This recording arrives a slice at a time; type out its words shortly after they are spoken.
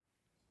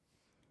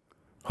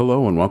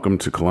Hello and welcome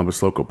to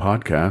Columbus Local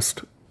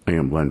Podcast. I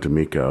am Len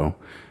D'Amico,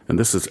 and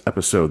this is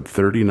episode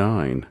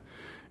 39.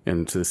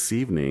 And this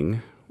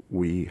evening,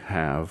 we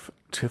have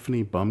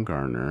Tiffany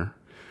Bumgarner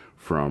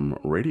from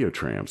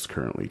Tramps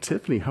currently.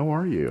 Tiffany, how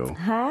are you?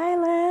 Hi,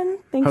 Len.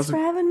 Thanks for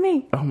having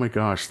me. Oh my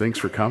gosh, thanks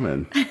for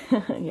coming.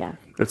 Yeah.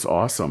 It's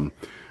awesome.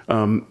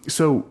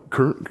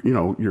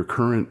 Your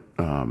current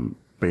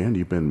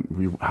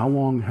band, how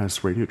long has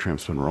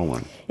Tramps been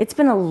rolling? It's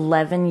been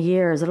 11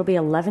 years. It'll be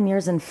 11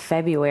 years in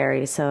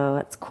February, so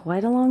it's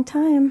quite a long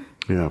time.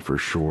 Yeah, for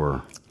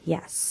sure.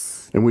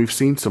 Yes. And we've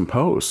seen some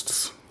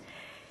posts.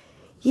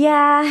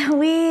 Yeah,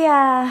 we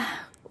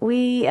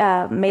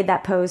made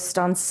that post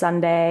on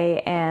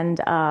Sunday, and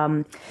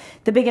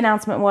the big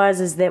announcement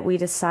is that we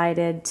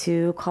decided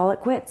to call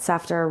it quits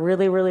after a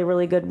really, really,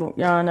 really good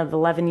run of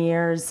 11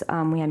 years.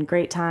 We had a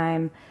great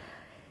time.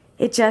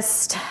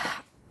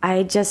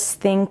 I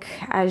just think,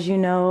 as you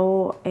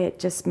know, it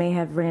just may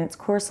have ran its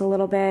course a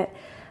little bit.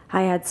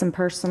 I had some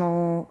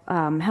personal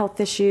health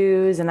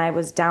issues, and I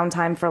was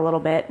downtime for a little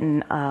bit,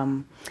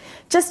 and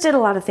just did a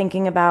lot of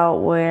thinking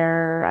about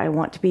where I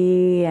want to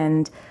be,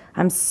 and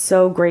I'm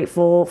so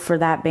grateful for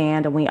that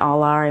band, and we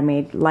all are. I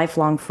made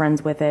lifelong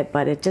friends with it,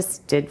 but it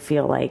just did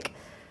feel like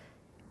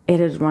it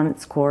had run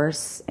its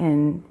course,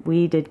 and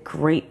we did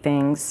great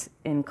things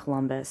in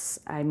Columbus.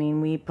 I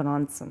mean, we put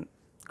on some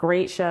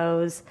great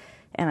shows,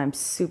 and I'm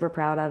super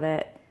proud of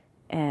it,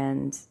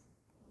 and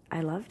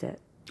I loved it.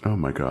 Oh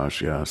my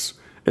gosh, yes.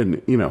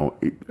 And,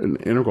 an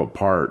integral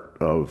part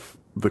of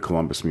the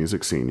Columbus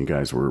music scene, you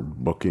guys were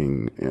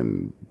booking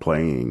and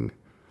playing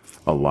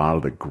a lot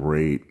of the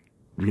great,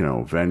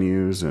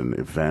 venues and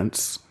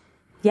events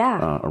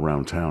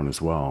around town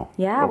as well.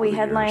 Yeah, we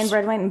headlined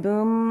Red, White, and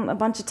Boom a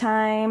bunch of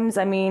times.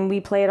 I mean, we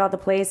played all the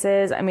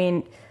places. I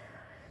mean,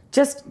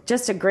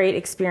 just a great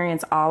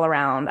experience all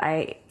around.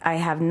 I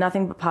have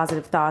nothing but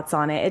positive thoughts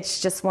on it.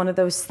 It's just one of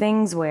those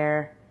things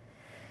where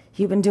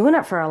you've been doing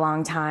it for a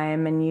long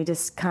time and you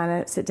just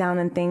kind of sit down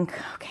and think,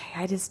 okay,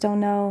 I just don't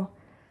know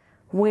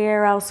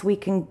where else we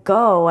can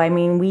go. I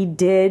mean, we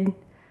did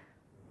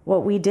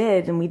what we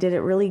did and we did it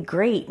really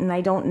great, and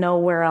I don't know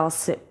where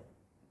else it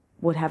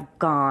would have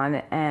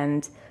gone.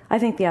 And I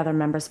think the other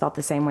members felt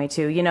the same way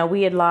too.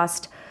 We had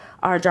lost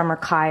our drummer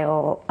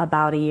Kyle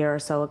about a year or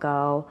so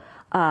ago.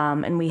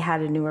 And we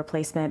had a new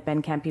replacement.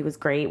 Ben Kempe was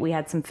great. We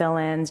had some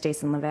fill-ins,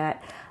 Jason Levet,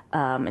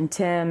 and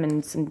Tim,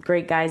 and some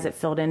great guys that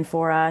filled in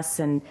for us.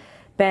 And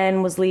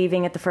Ben was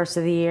leaving at the first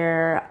of the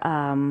year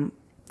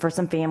for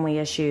some family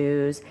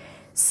issues.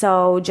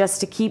 So just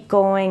to keep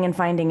going and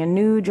finding a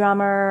new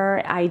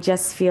drummer, I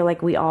just feel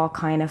like we all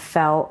kind of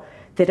felt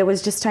that it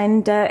was just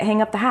time to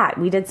hang up the hat.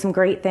 We did some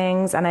great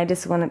things, and I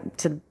just wanted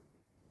to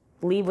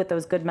leave with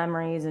those good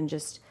memories and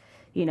just,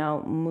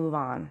 move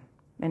on.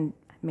 And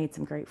made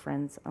some great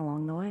friends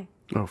along the way.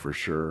 Oh, for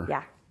sure.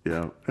 Yeah.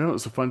 Yeah. And it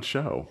was a fun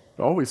show.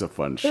 Always a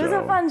fun show. It was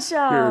a fun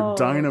show. You're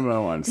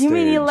dynamo on stage. You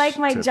mean you like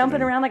my Tiffany.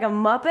 jumping around like a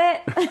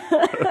Muppet?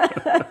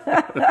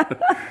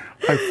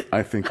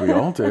 I think we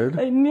all did.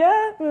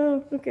 Yeah?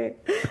 Oh, okay.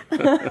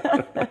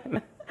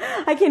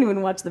 I can't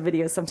even watch the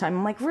videos sometimes.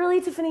 I'm like, really,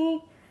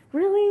 Tiffany?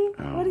 Really?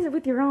 Oh. What is it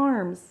with your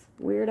arms,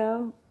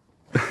 weirdo?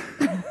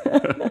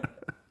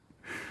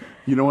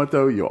 You know what,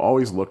 though? You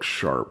always look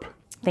sharp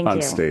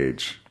on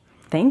stage.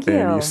 Thank you.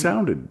 And you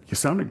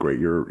sounded great.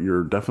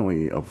 You're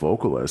definitely a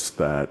vocalist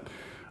that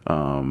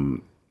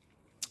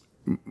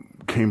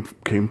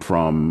came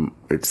from,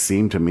 it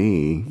seemed to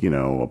me,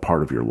 a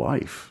part of your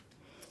life.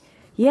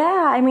 Yeah,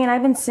 I mean,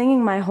 I've been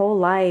singing my whole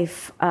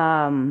life.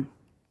 When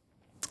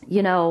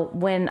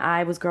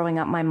I was growing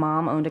up, my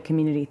mom owned a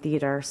community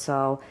theater,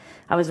 so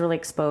I was really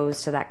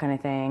exposed to that kind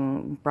of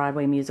thing,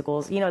 Broadway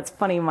musicals. It's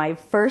funny, my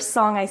first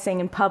song I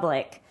sang in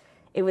public,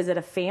 it was at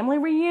a family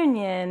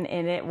reunion,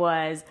 and it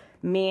was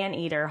Man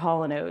Eater,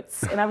 Hall &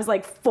 Oates, and I was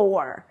like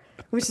 4,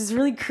 which is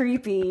really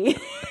creepy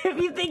if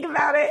you think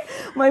about it.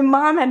 My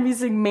mom had me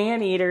sing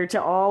Man Eater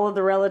to all of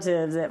the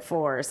relatives at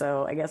 4,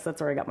 so I guess that's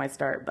where I got my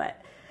start.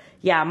 But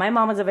yeah, my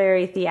mom was a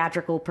very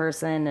theatrical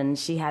person, and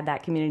she had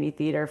that community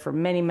theater for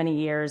many, many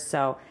years.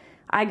 So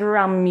I grew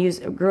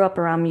up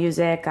around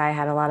music. I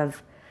had a lot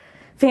of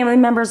family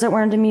members that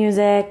were into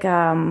music,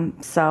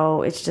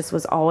 so it just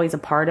was always a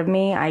part of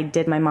me. I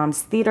did my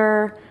mom's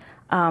theater.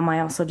 I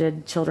also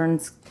did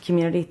children's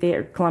community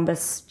theater,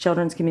 Columbus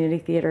Children's Community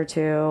Theater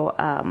too.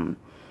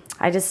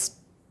 I just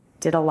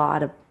did a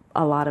lot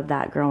of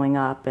that growing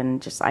up, and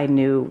just I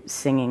knew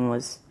singing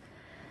was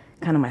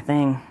kind of my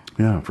thing.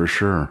 Yeah, for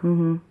sure.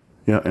 Mm-hmm.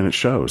 Yeah, and it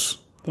shows.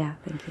 Yeah,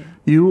 thank you.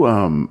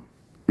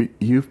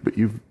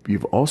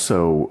 You've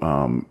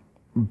also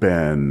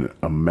been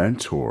a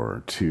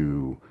mentor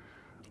to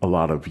a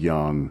lot of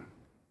young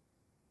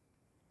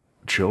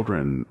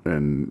children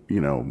and,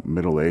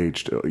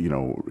 middle-aged,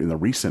 in the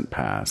recent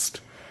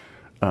past.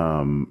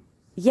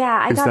 Is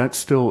that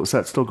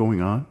still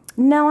going on?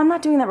 No, I'm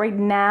not doing that right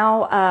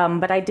now.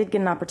 But I did get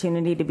an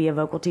opportunity to be a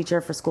vocal teacher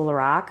for School of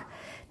Rock.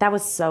 That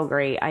was so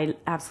great. I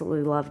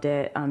absolutely loved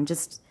it.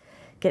 Just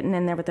getting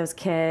in there with those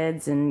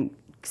kids and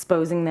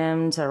exposing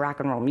them to rock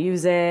and roll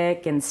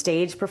music and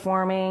stage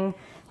performing.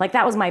 Like,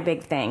 that was my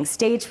big thing,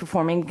 stage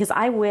performing, because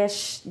I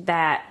wish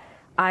that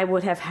I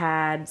would have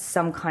had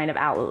some kind of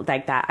outlet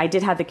like that. I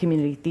did have the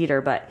community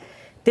theater, but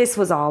this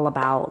was all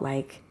about,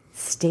 like,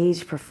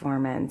 stage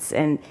performance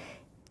and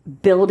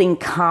building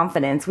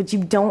confidence, which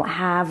you don't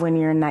have when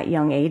you're in that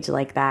young age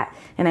like that.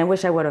 And I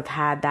wish I would have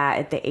had that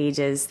at the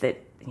ages that,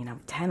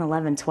 10,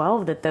 11,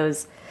 12, that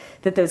those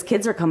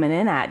kids are coming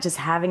in at. Just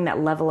having that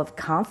level of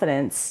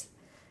confidence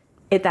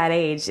at that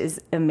age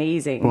is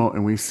amazing. Well,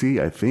 and we see,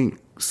 I think,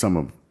 some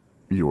of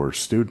your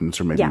students,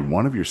 or maybe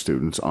one of your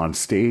students, on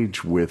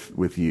stage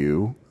with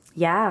you.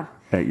 Yeah.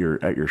 At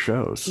your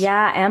shows.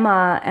 Yeah,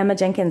 Emma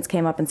Jenkins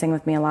came up and sang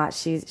with me a lot.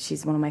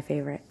 She's one of my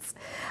favorites.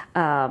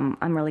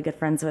 I'm really good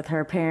friends with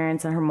her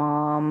parents and her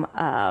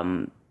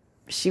mom.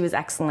 She was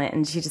excellent,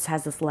 and she just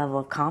has this level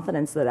of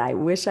confidence that I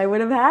wish I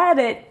would have had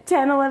at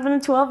 10, 11,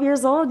 and 12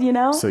 years old,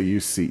 So you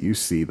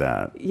see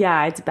that.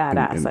 Yeah, it's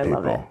badass. In I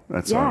love it.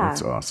 That's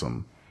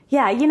awesome.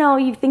 Yeah,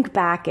 you think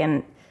back,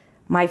 and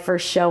my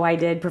first show I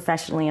did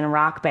professionally in a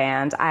rock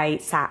band, I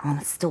sat on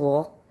a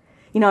stool.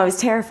 I was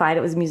terrified.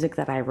 It was music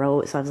that I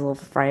wrote, so I was a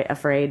little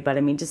afraid. But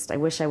I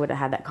wish I would have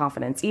had that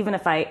confidence. Even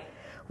if I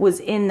was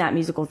in that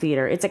musical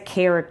theater, it's a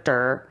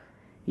character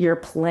you're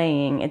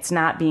playing. It's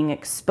not being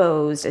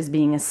exposed as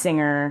being a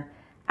singer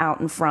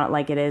out in front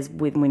like it is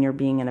when you're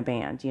being in a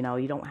band. You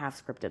don't have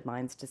scripted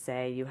lines to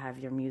say. You have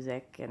your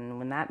music, and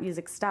when that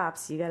music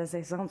stops, you got to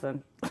say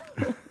something.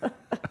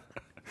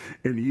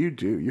 And you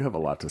do. You have a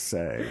lot to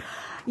say.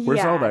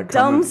 Where's all that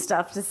dumb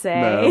stuff to say.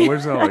 No,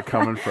 where's all that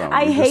coming from?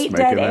 I hate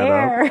dead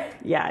air.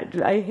 Yeah,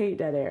 I hate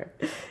dead air.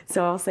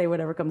 So I'll say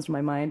whatever comes to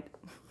my mind.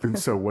 And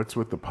so what's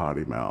with the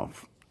potty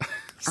mouth?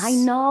 I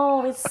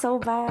know, it's so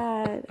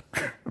bad.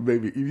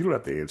 Maybe you don't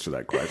have to answer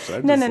that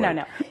question.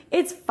 No.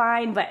 It's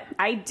fine, but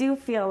I do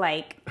feel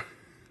like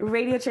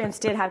Radio Tramps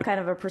did have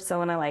kind of a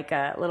persona, like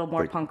a little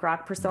more punk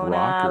rock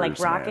persona, like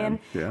rockin'.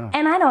 Yeah.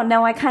 And I don't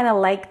know, I kind of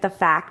like the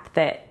fact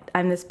that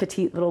I'm this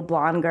petite little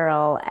blonde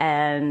girl,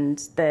 and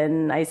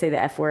then I say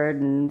the F word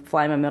and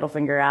fly my middle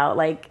finger out.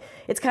 Like,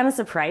 it's kind of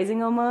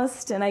surprising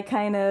almost, and I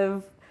kind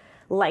of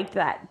like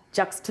that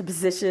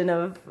juxtaposition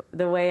of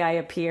the way I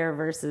appear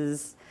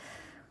versus,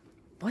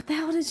 what the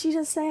hell did she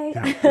just say?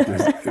 Yeah,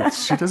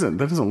 that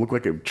doesn't look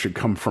like it should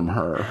come from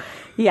her.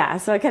 Yeah,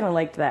 so I kind of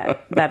liked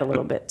that a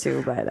little bit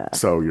too. But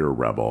so you're a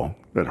rebel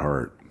at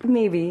heart.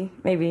 Maybe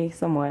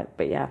somewhat,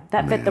 but yeah,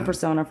 that fit the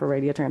persona for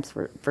Radio Tramps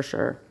for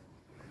sure.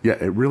 Yeah,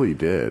 it really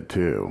did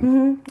too.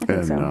 Mm-hmm, I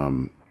think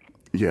so.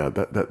 Yeah,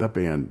 that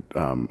band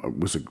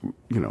was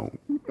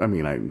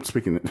I'm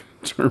speaking in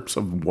terms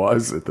of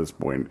was at this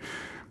point,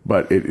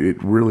 but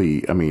it really,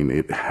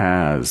 it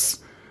has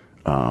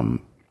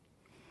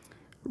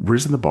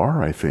risen the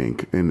bar, I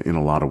think, in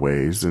a lot of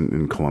ways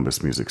in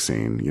Columbus music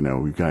scene.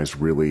 You guys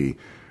really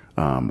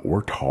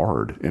worked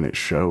hard, and it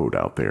showed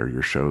out there.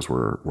 Your shows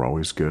were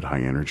always good,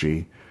 high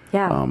energy.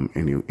 Yeah.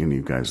 And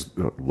you guys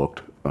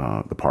looked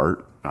the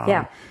part.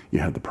 You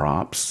had the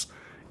props,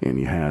 and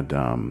you had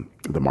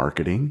the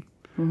marketing.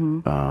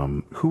 Mm-hmm.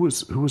 Who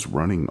was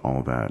running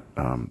all that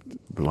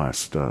the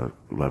last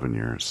 11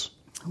 years?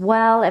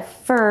 Well, at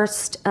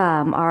first,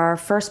 our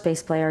first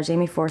bass player,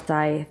 Jamie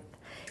Forsyth,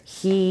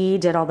 he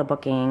did all the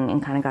booking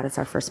and kind of got us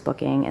our first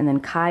booking. And then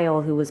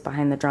Kyle, who was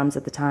behind the drums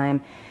at the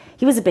time,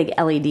 he was a big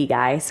LED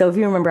guy. So if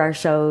you remember our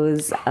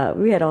shows,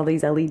 we had all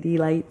these LED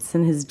lights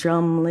and his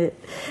drum lit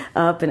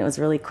up, and it was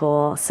really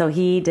cool. So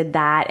he did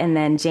that. And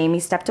then Jamie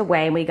stepped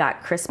away, and we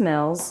got Chris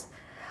Mills,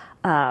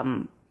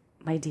 my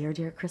dear,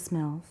 dear Chris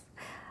Mills,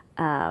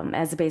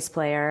 as a bass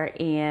player.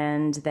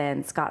 And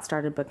then Scott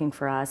started booking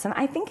for us. And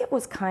I think it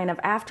was kind of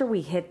after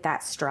we hit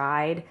that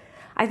stride,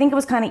 I think it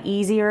was kind of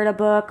easier to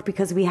book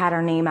because we had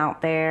our name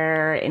out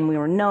there and we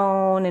were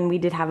known and we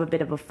did have a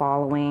bit of a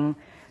following.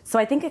 So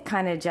I think it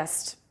kind of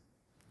just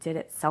did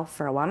itself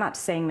for a while. I'm not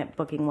saying that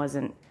booking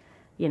wasn't,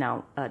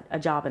 a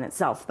job in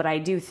itself, but I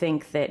do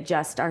think that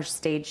just our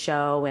stage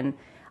show, and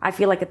I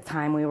feel like at the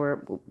time we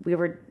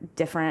were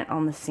different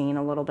on the scene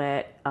a little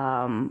bit,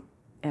 and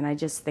I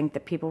just think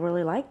that people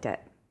really liked it.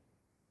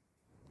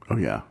 Oh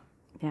yeah.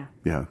 Yeah.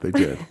 Yeah, they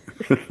did.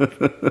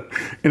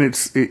 And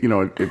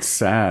it's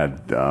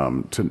sad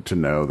to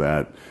know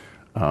that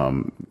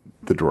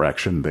the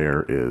direction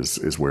there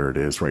is where it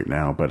is right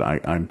now. But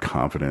I'm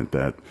confident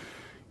that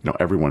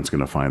everyone's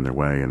going to find their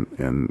way,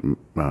 and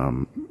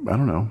I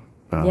don't know.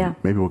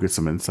 Maybe we'll get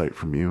some insight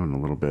from you in a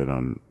little bit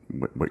on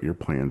what your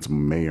plans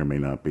may or may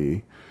not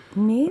be.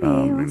 Maybe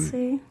we'll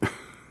see.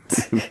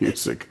 The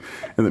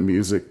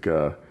music,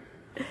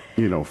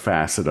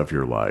 facet of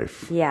your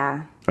life.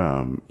 Yeah.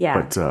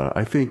 But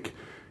I think,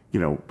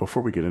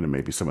 before we get into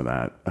maybe some of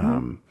that,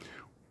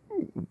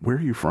 where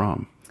are you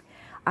from?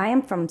 I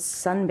am from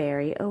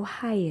Sunbury,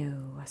 Ohio.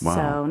 Wow.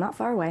 So not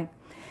far away.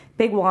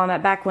 Big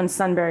Walnut, back when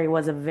Sunbury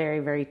was a very,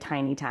 very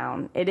tiny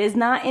town. It is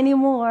not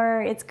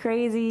anymore. It's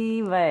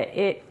crazy, but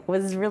it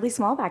was really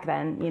small back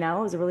then. It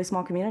was a really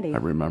small community. I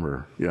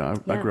remember. Yeah,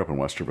 I grew up in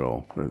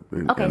Westerville.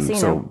 Okay,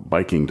 so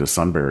biking to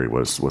Sunbury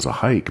was a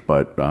hike,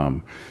 but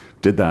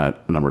did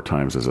that a number of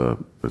times as a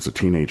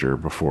teenager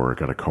before I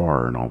got a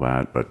car and all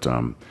that. But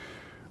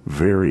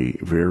very,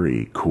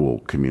 very cool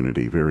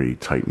community, very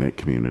tight-knit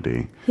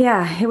community.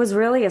 Yeah, it was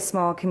really a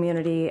small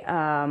community.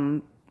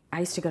 I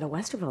used to go to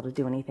Westerville to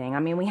do anything. I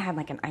mean, we had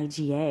like an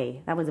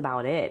IGA. That was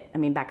about it. I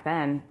mean, back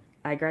then,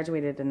 I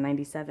graduated in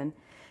 97.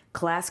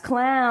 Class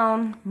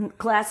clown,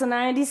 class of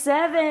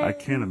 97. I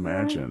can't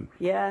imagine.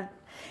 Yeah.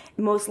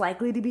 Most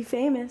likely to be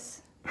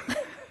famous.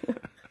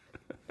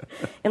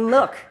 And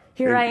look,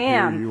 here I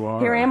am. Here you are.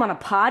 Here I am on a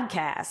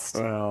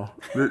podcast. Well,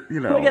 you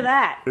know. Look at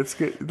that. It's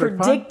good.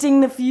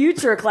 Predicting the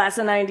future, class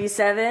of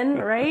 97,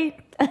 right?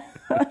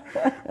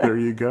 There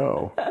you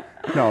go.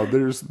 No,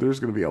 there's going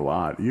to be a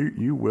lot.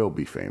 You will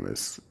be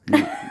famous.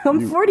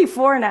 I'm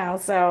 44 now,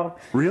 so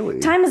really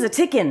time is a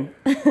ticking.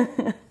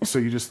 So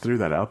you just threw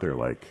that out there,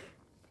 like,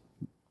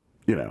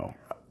 you know,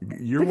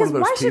 you're because one of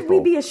those why people. should we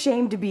be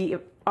ashamed to be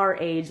our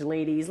age,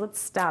 ladies? Let's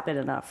stop it.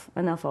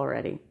 Enough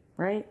already,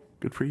 right?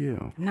 Good for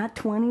you. I'm not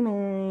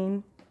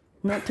 29.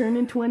 I'm not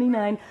turning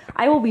 29.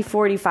 I will be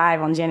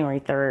 45 on January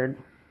 3rd.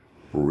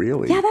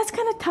 Really? Yeah, that's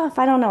kind of tough.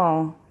 I don't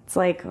know. It's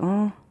like,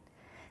 now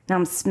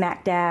I'm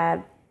smack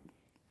dab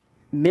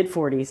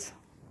mid-40s.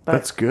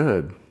 That's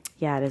good.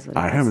 Yeah, it is what it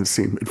is. I haven't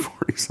seen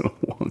mid-40s in a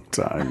long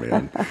time,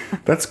 man.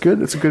 That's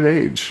good. It's a good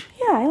age.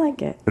 Yeah, I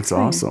like it. It's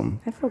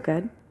awesome. I feel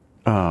good.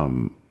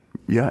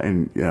 Yeah,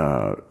 and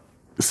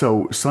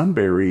so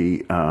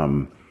Sunbury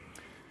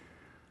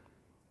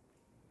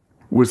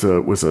was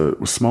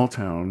a small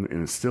town,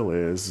 and it still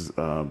is,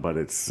 but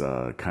it's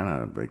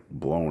kind of like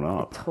blown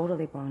up.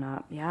 Totally blown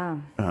up, yeah.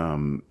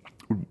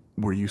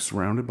 Were you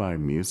surrounded by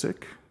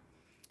music?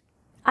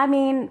 I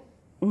mean,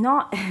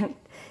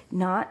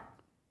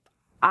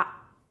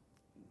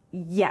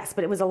 yes,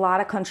 but it was a lot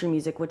of country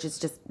music, which is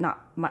just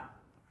not my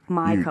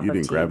cup of tea. You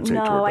didn't gravitate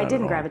toward that No, I at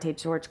didn't all. gravitate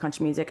towards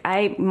country music.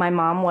 My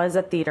mom was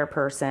a theater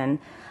person.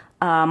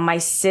 My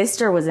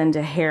sister was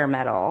into hair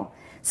metal,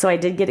 so I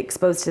did get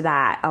exposed to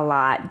that a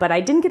lot. But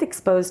I didn't get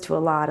exposed to a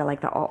lot of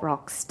like the alt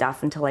rock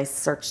stuff until I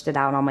searched it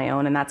out on my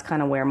own, and that's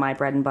kind of where my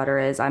bread and butter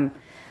is. I'm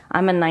a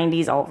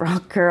 '90s alt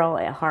rock girl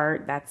at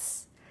heart.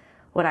 That's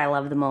what I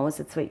love the most.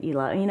 It's what you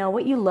love. You know,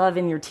 what you love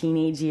in your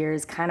teenage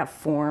years kind of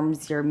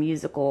forms your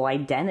musical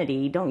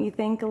identity, don't you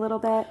think, a little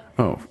bit?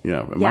 Oh,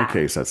 yeah. In my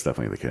case, that's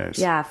definitely the case.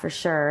 Yeah, for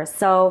sure.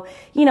 So,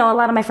 you know, a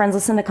lot of my friends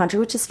listen to country,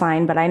 which is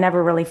fine, but I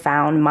never really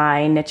found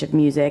my niche of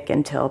music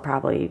until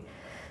probably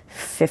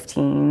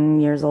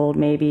 15 years old,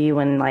 maybe,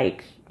 when,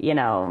 like, you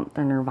know,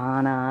 the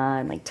Nirvana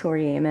and, like,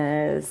 Tori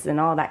Amos and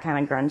all that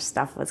kind of grunge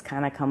stuff was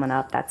kind of coming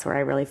up. That's where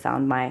I really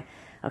found my,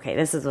 okay,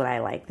 this is what I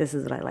like. This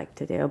is what I like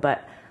to do.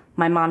 But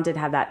my mom did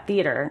have that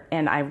theater,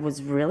 and I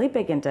was really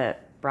big into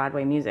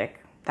Broadway music.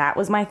 That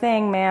was my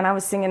thing, man. I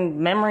was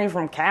singing Memory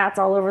from Cats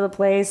all over the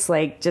place.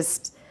 Like,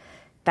 just,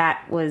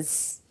 that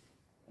was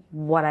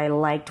what I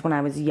liked when I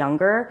was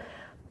younger.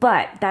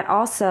 But that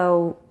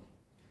also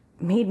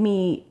made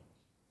me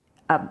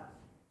a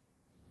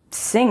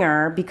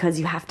singer because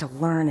you have to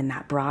learn in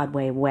that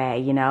Broadway way,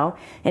 you know?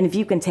 And if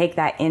you can take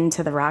that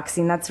into the rock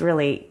scene, that's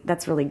really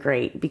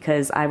great,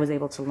 because I was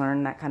able to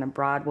learn that kind of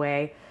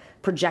Broadway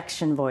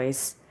projection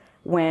voice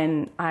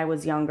when I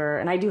was younger.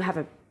 And I do have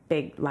a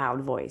big,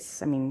 loud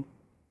voice. I mean,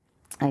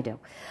 I do.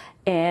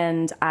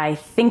 And I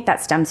think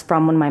that stems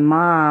from when my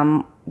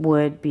mom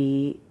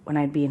when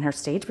I'd be in her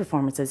stage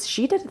performances,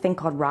 she did a thing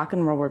called Rock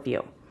and Roll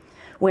Review,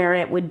 where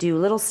it would do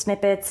little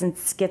snippets and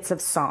skits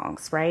of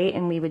songs, right?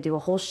 And we would do a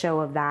whole show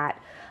of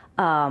that.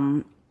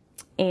 And,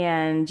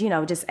 you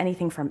know, just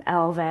anything from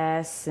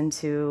Elvis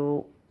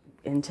into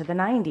the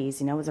 90s,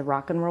 you know, it was a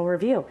rock and roll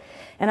review.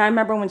 And I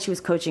remember when she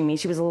was coaching me,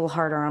 she was a little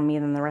harder on me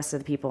than the rest of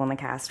the people in the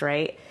cast,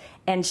 right?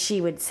 And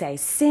she would say,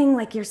 sing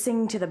like you're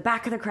singing to the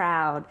back of the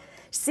crowd.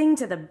 Sing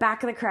to the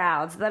back of the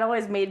crowd. So that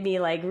always made me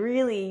like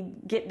really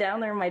get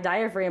down there in my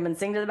diaphragm and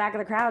sing to the back of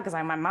the crowd, because I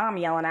had my mom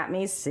yelling at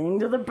me, sing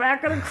to the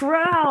back of the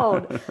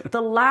crowd.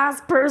 The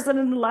last person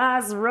in the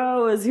last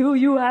row is who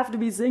you have to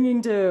be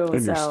singing to.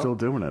 And you're still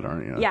doing it,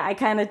 aren't you? Yeah, I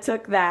kind of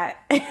took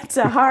that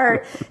to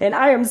heart, and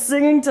I am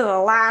singing to the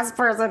last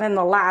person in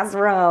the last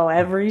row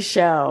every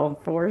show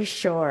for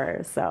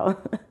sure. So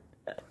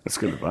that's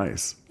good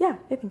advice. Yeah,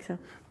 I think so.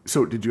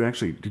 So did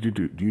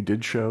you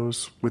did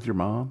shows with your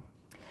mom?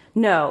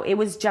 No, it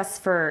was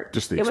just the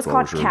it was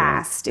called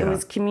CAST. Yeah. It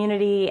was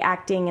community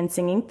acting and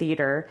singing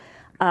theater.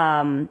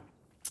 So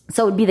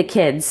it would be the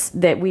kids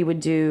that we would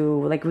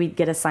do, like we'd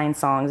get assigned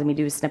songs and we'd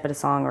do a snippet of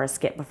song or a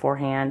skit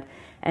beforehand.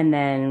 And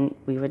then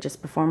we would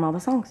just perform all the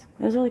songs.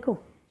 It was really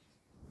cool.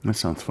 That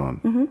sounds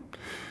fun. Mm-hmm.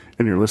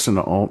 And you're listening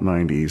to alt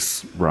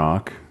 90s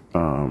rock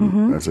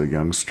as a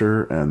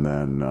youngster. And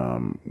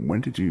then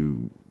when did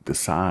you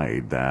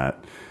decide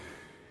that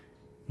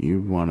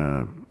you want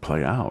to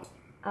play out?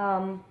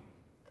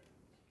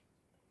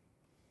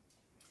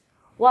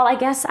 Well, I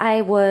guess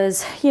I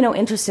was, you know,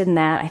 interested in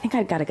that. I think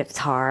I got a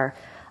guitar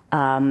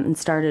and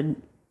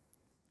started,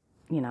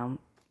 you know,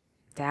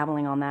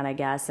 dabbling on that, I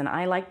guess. And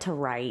I like to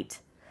write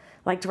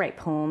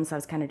poems. So I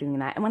was kind of doing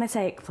that. And when I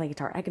say play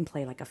guitar, I can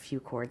play like a few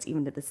chords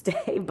even to this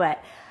day.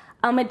 But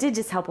it did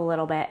just help a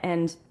little bit.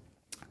 And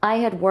I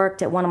had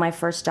worked at one of my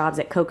first jobs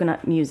at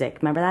Coconut Music.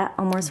 Remember that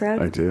on Morse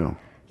Road? I do.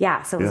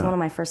 Yeah, so it was one of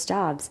my first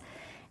jobs.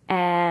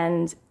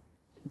 And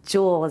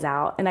Jewel was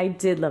out, and I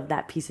did love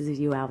that Pieces of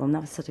You album.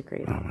 That was such a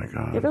great album. Oh, my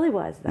God. It really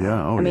was, though.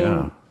 Yeah,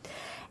 yeah.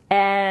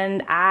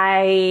 And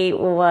it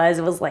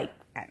was like,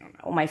 I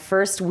don't know, my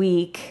first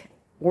week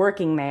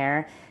working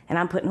there, and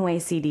I'm putting away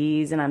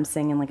CDs, and I'm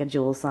singing like a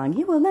Jewel song.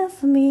 You were meant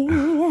for me,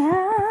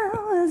 I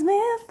was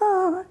meant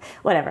for...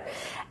 Whatever.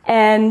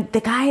 And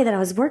the guy that I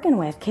was working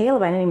with,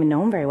 Caleb, I didn't even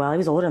know him very well. He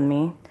was older than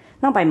me.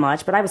 Not by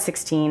much, but I was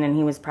 16, and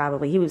he was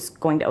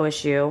going to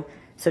OSU,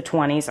 so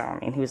 20, so I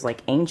mean, he was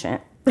like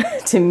ancient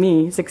to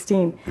me,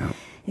 16. Yeah.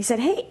 He said,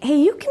 hey,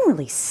 you can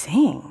really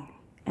sing.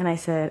 And I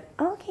said,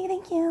 okay,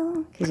 thank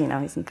you. Because,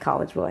 he's a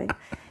college boy.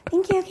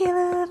 Thank you,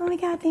 Caleb. Oh, my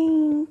God,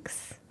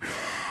 thanks.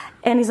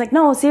 And he's like,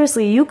 no,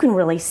 seriously, you can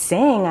really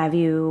sing. Have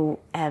you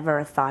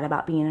ever thought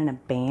about being in a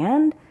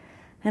band?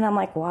 And I'm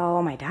like,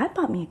 well, my dad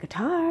bought me a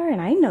guitar,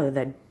 and I know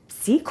the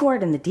C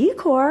chord and the D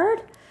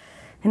chord.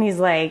 And he's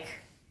like,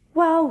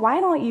 well, why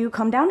don't you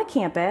come down to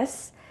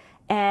campus?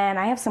 And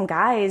I have some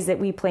guys that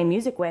we play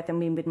music with, and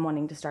we've been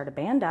wanting to start a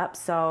band up.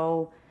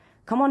 So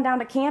come on down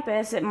to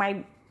campus at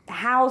my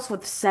house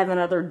with 7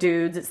 other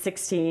dudes at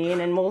 16,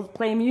 and we'll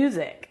play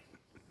music.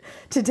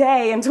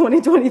 Today, in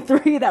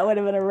 2023, that would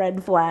have been a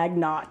red flag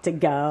not to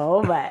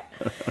go. But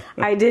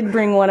I did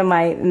bring one of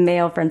my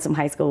male friends from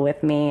high school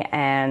with me,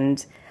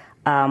 and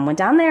went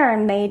down there,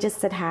 and they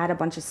just had a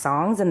bunch of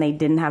songs, and they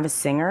didn't have a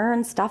singer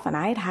and stuff. And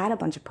I had a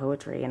bunch of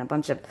poetry and a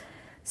bunch of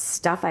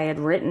stuff I had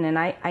written, and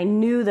I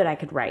knew that I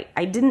could write.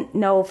 I didn't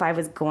know if I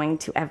was going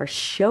to ever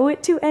show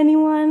it to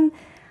anyone,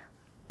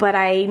 but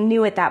I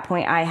knew at that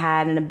point I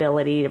had an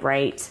ability to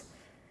write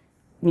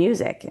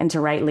music and to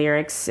write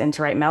lyrics and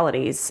to write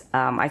melodies.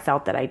 I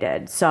felt that I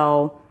did.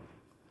 So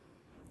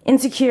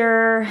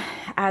insecure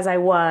as I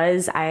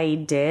was, I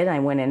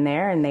went in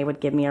there, and they would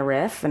give me a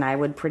riff, and I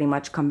would pretty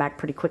much come back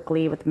pretty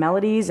quickly with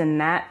melodies,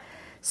 and that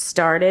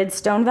started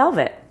Stone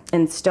Velvet.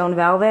 And Stone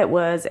Velvet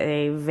was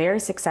a very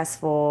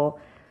successful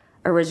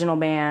original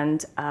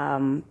band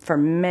for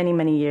many,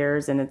 many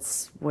years, and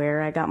it's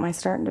where I got my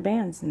start into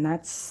bands, and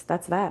that's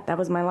that. That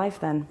was my life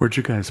then. Where'd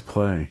you guys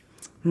play?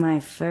 My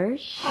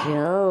first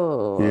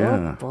show.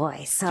 Yeah. Oh,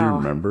 boy. So, do you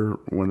remember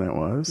when that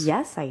was?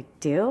 Yes, I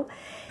do.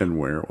 And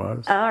where it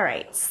was? All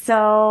right.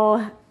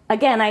 So,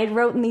 again, I'd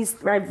written these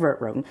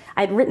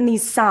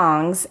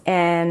songs,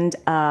 and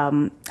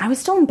I was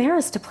still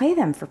embarrassed to play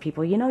them for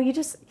people. You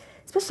just,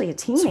 especially a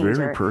teenager. It's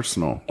very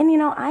personal. And,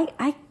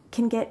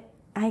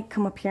 I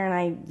come up here and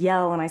I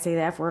yell and I say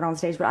the F word on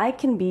stage, but I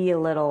can be a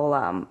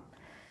little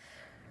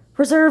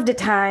reserved at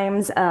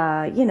times.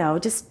 I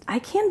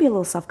can be a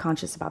little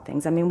self-conscious about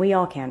things. I mean, we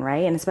all can,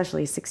 right? And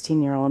especially a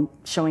 16-year-old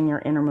showing your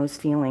innermost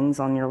feelings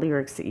on your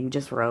lyrics that you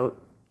just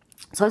wrote.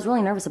 So I was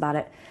really nervous about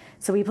it.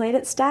 So we played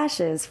at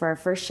Stashes for our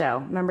first show.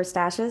 Remember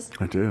Stashes?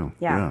 I do.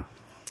 Yeah.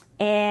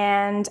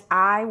 And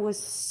I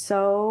was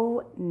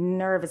so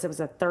nervous. It was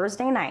a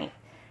Thursday night.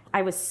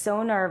 I was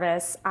so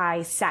nervous.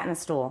 I sat in a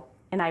stool,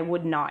 and I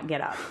would not get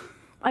up.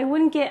 I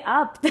wouldn't get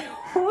up the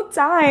whole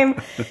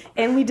time.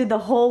 And we did the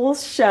whole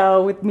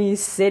show with me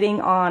sitting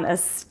on a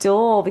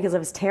stool because I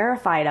was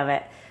terrified of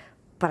it.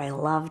 But I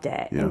loved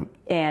it. Yeah.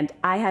 And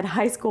I had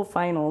high school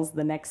finals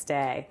the next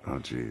day. Oh,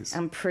 geez.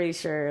 I'm pretty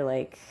sure,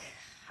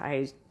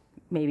 I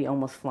maybe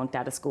almost flunked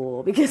out of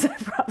school because I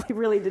probably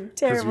really did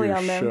terribly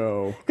on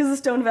them. Because of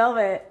Stone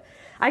Velvet.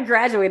 I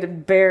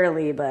graduated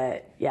barely,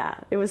 but yeah,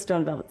 it was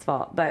Stone Velvet's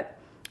fault. But,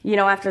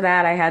 after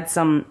that, I had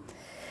some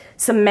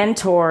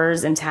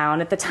mentors in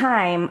town. At the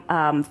time,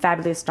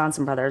 Fabulous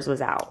Johnson Brothers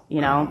was out,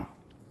 Oh.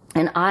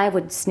 And I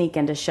would sneak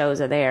into shows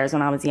of theirs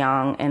when I was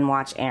young and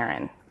watch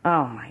Aaron.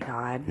 Oh, my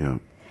God. Yeah.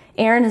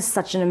 Aaron is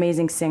such an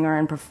amazing singer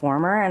and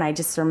performer, and I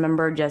just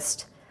remember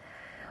just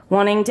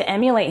wanting to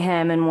emulate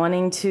him and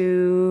wanting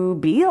to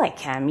be like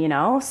him,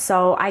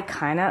 So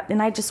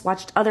I just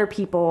watched other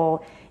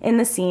people in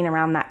the scene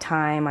around that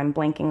time. I'm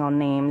blanking on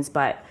names,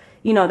 but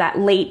that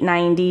late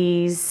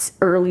 90s,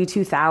 early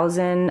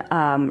 2000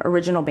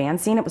 original band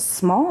scene, it was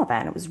small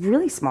then. It was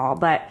really small,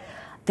 but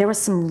there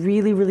was some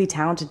really, really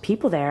talented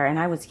people there, and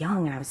I was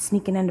young, and I was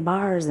sneaking into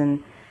bars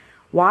and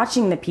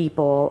watching the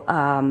people.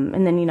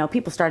 And then,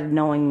 people started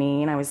knowing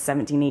me, and I was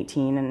 17,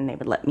 18, and they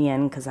would let me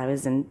in because I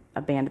was in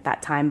a band at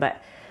that time.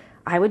 But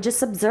I would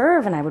just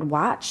observe, and I would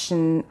watch,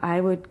 and I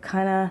would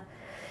kind of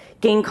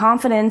gain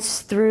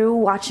confidence through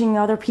watching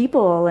other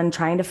people and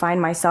trying to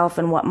find myself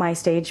and what my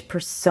stage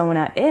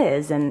persona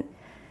is. And,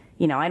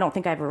 I don't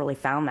think I ever really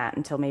found that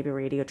until maybe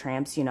Radio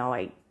Tramps.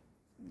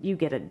 You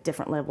get a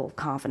different level of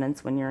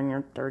confidence when you're in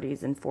your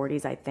 30s and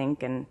 40s, I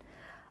think. And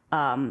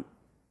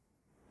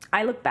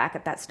I look back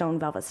at that Stone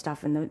Velvet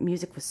stuff, and the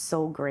music was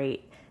so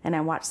great. And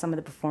I watched some of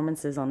the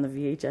performances on the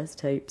VHS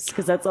tapes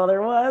because that's all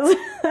there was.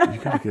 You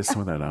got to get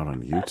some of that out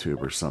on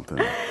YouTube or something.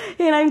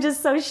 And I'm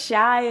just so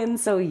shy and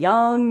so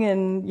young,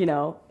 and,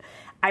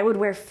 I would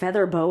wear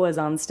feather boas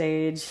on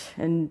stage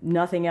and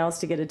nothing else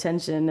to get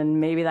attention,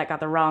 and maybe that got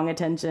the wrong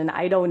attention.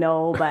 I don't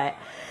know, but,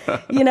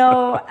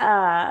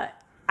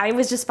 I I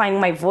was just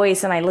finding my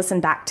voice, and I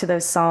listened back to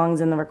those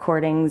songs and the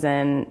recordings,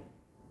 and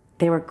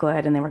they were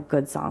good, and they were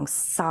good songs,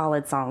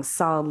 solid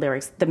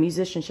lyrics. The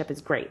musicianship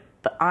is great,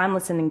 but I'm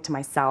listening to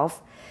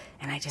myself,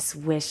 and I just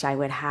wish I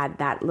would have had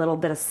that little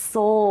bit of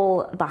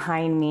soul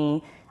behind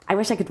me. I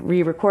wish I could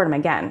re-record them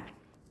again,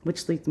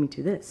 which leads me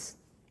to this.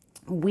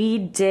 We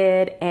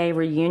did a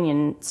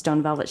reunion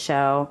Stone Velvet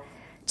show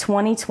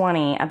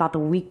 2020, about the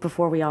week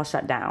before we all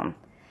shut down.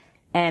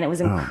 And it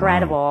was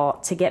incredible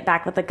to get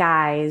back with the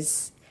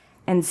guys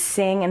and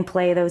sing and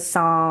play those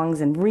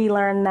songs and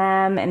relearn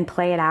them and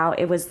play it out.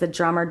 It was the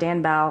drummer,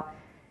 Dan Bell,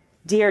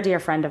 dear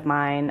friend of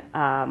mine,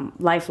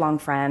 lifelong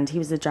friend. He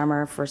was the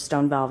drummer for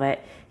Stone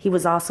Velvet. He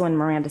was also in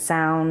Miranda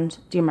Sound.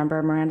 Do you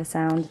remember Miranda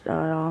Sound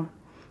at all?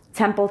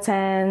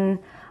 Templeton.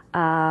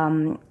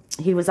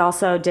 He was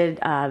also did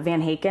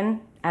Van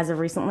Halen as of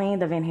recently,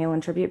 the Van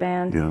Halen tribute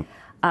band. Yeah.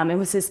 It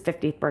was his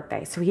 50th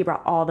birthday, so he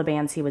brought all the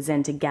bands he was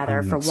in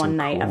together for one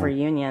night of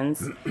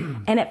reunions.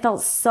 And it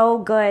felt so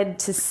good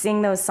to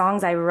sing those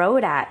songs I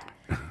wrote at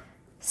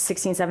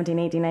 16, 17,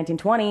 18, 19,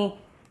 20,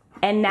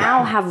 and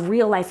now have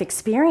real life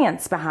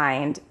experience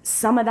behind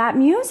some of that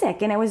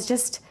music. And it was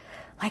just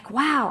like,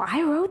 wow,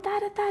 I wrote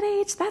that at that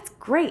age? That's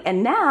great.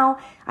 And now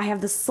I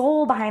have the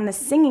soul behind the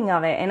singing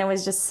of it. And it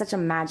was just such a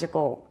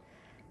magical,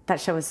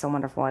 that show was so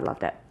wonderful. I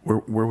loved it.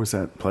 Where was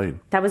that played?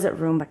 That was at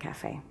Roomba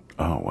Cafe.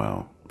 Oh,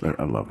 wow.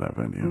 I love that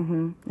venue.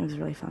 Mm-hmm. It was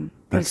really fun.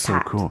 That's so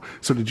cool.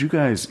 So did you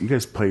guys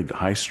played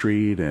High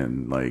Street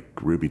and like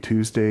Ruby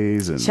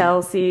Tuesdays and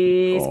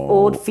Chelsea's,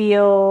 Old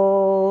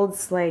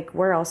Fields, like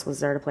where else was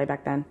there to play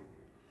back then?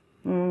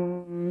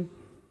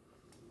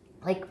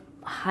 Like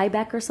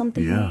Highbeck or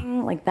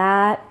something like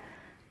that.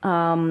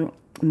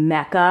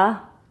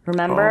 Mecca,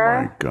 remember?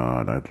 Oh my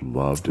God, I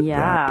loved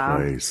that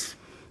place.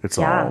 It's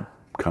all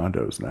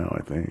condos now,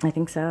 I think. I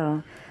think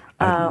so.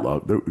 I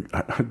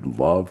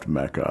loved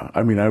Mecca.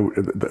 I mean,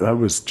 that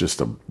was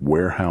just a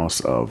warehouse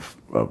of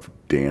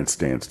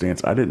dance.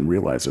 I didn't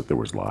realize that there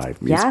was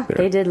live music there. Yeah,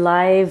 they did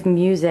live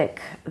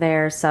music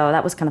there, so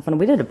that was kind of fun.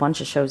 We did a bunch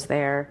of shows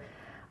there.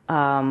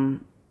 But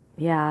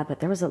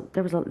there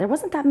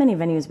wasn't that many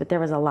venues, but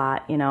there was a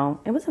lot. You know,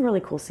 it was a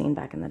really cool scene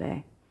back in the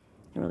day.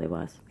 It really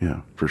was.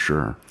 Yeah, for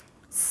sure.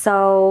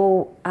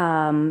 So,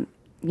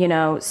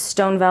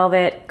 Stone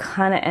Velvet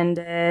kind of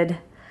ended.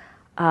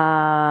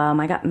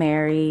 I got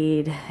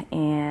married,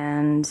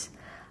 and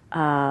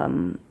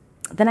then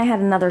I had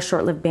another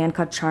short-lived band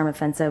called Charm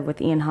Offensive with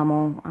Ian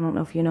Hummel. I don't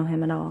know if you know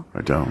him at all. I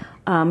don't.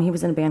 He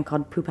was in a band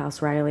called Poop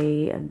House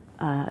Riley,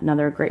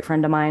 another great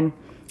friend of mine.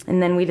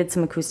 And then we did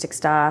some acoustic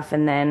stuff,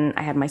 and then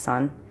I had my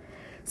son.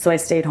 So I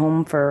stayed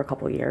home for a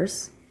couple of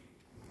years.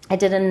 I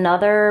did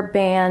another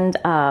band,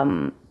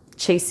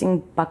 Chasing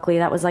Buckley.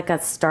 That was like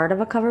a start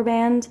of a cover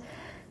band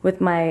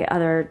with my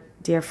other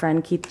dear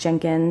friend Keith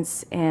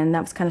Jenkins, and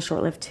that was kind of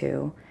short-lived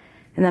too.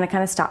 And then I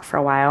kind of stopped for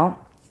a while,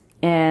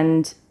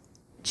 and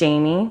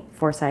Jamie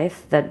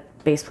Forsyth, the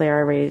bass player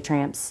I rated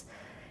Tramps,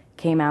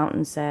 came out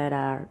and said,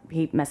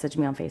 he messaged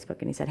me on Facebook,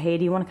 and he said, hey,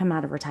 do you want to come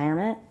out of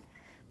retirement?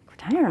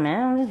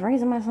 Retirement? I'm just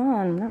raising my son.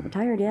 I'm not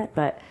retired yet,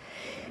 but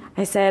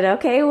I said,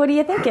 okay, what are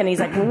you thinking? He's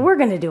like, well, we're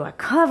going to do a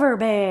cover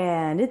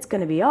band. It's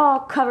going to be all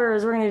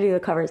covers. We're going to do the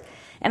covers.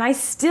 And I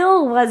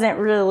still wasn't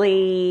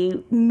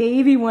really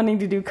maybe wanting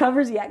to do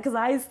covers yet, because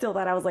I still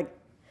thought I was like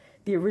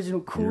the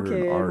original cool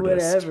kid,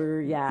 whatever.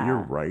 Yeah.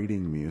 You're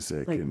writing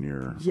music and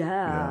you're...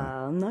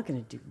 Yeah, I'm not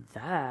going to do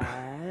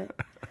that.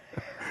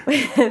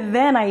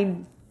 Then I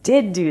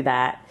did do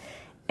that.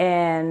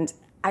 And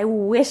I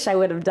wish I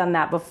would have done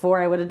that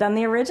before I would have done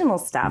the original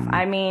stuff.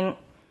 I mean,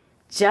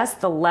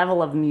 just the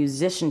level of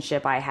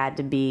musicianship I had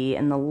to be,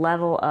 and the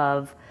level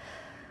of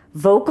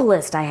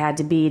vocalist I had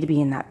to be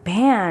in that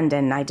band,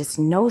 and I just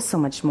know so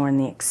much more in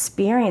the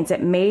experience.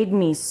 It made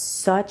me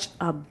such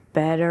a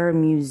better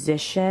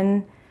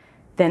musician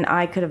than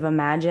I could have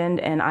imagined,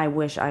 and I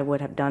wish I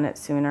would have done it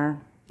sooner.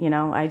 You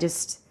know, I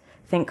just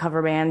think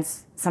cover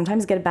bands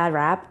sometimes get a bad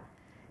rap.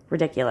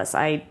 Ridiculous.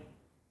 I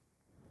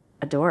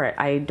adore it.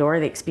 I adore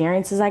the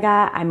experiences I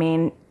got. I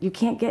mean, you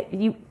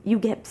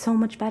get so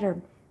much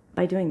better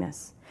by doing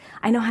this.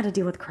 I know how to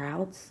deal with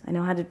crowds. I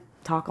know how to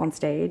talk on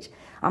stage.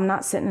 I'm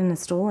not sitting in a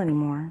stool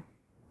anymore.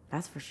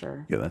 That's for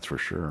sure. Yeah, that's for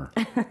sure.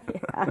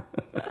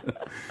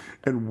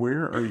 And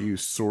where are you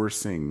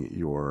sourcing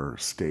your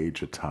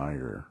stage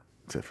attire,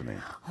 Tiffany?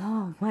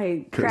 Oh,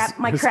 my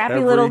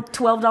crappy little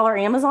 $12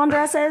 Amazon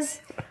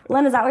dresses?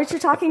 Len, is that what you're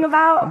talking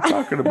about? I'm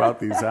talking about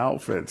these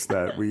outfits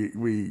that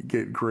we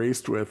get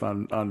graced with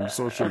on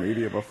social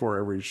media before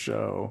every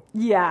show.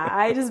 Yeah,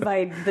 I just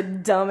buy the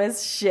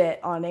dumbest shit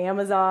on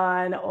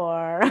Amazon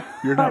or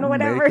You're not on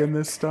whatever. making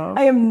this stuff?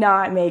 I am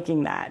not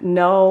making that.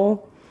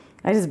 No.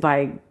 I just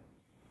buy,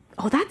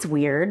 oh, that's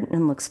weird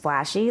and looks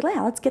flashy.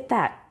 Yeah, let's get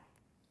that.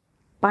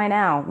 Buy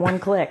now, one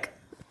click.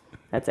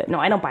 That's it. No,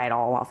 I don't buy it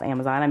all off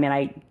Amazon. I mean,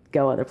 I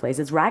go other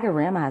places.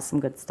 Ragorama has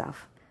some good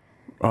stuff.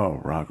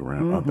 Oh,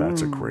 Ragorama. Oh,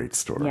 that's a great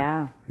store.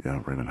 Yeah.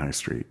 Yeah, right on High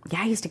Street.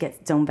 Yeah, I used to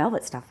get Stone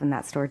Velvet stuff in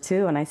that store,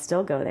 too, and I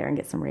still go there and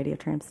get some Radio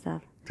Tramp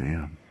stuff.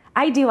 Damn.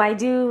 I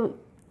do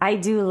I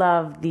do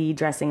love the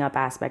dressing up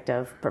aspect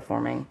of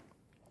performing.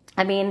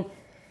 I mean,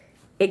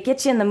 it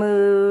gets you in the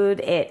mood.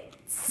 It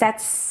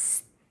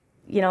sets,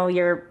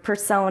 your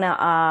persona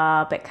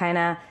up.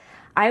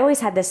 I always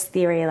had this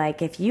theory,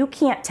 like, if you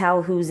can't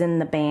tell who's in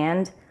the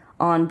band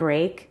on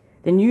break,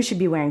 then you should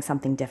be wearing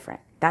something different.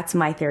 That's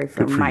my theory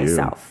for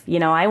myself.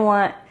 I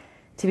want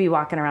to be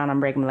walking around on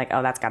break and be like,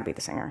 oh, that's got to be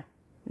the singer.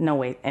 No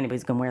way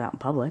anybody's going to wear that in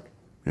public.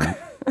 Yeah.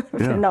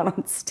 They're not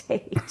on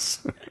stage.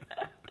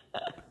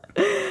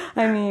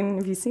 I mean,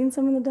 have you seen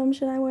some of the dumb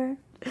shit I wear?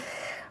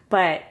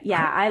 But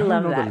yeah, I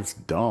love that. That it's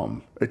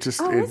dumb. It just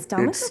it's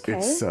dumb. It's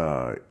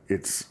okay.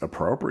 It's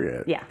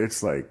appropriate. Yeah.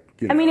 It's like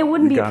I mean, it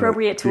wouldn't be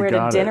appropriate to wear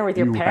to dinner with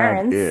your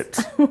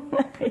parents.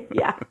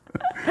 Yeah.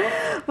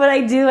 But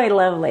I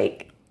love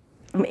like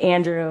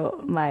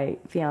Andrew, my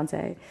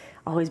fiance,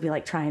 always be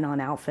like trying on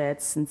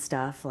outfits and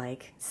stuff.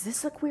 Like, does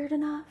this look weird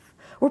enough?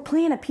 We're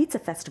playing a pizza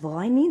festival.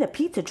 I need a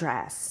pizza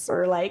dress.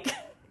 Or like.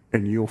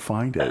 And you'll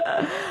find it.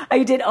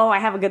 I did. Oh, I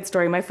have a good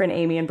story. My friend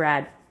Amy and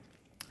Brad.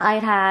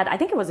 I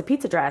think it was a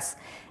pizza dress.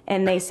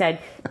 And they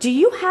said, do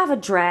you have a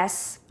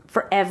dress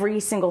for every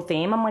single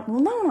theme? I'm like,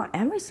 well, no, not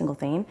every single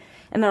theme.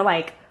 And they're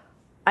like,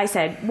 I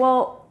said,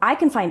 well, I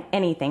can find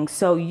anything.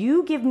 So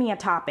you give me a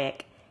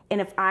topic.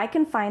 And if I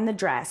can find the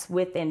dress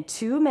within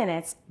 2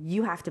 minutes,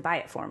 you have to buy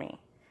it for me.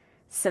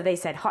 So they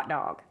said, hot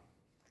dog.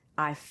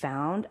 I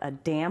found a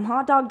damn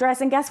hot dog dress.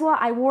 And guess what?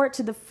 I wore it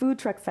to the food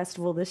truck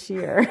festival this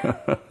year.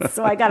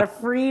 So I got a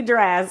free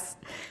dress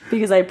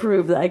because I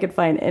proved that I could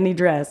find any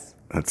dress.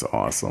 That's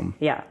awesome.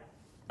 Yeah.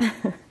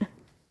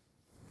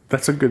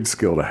 That's a good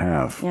skill to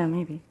have. Yeah,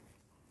 maybe.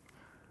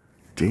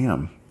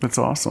 Damn, that's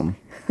awesome.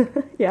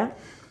 Yeah.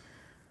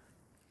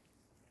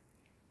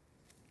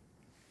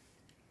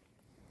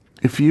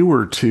 If you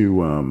were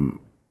to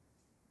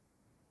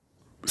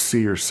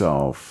see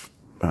yourself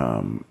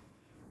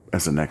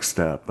as a next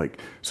step, like,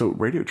 so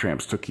Radio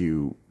Tramps took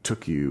you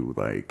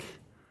like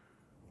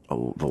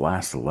the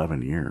last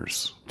 11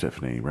 years,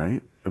 Tiffany,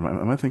 right?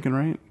 Am I thinking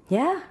right?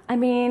 Yeah. I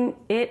mean,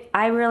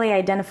 I really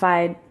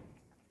identified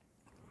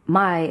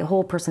my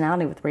whole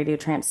personality with Radio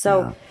Tramps.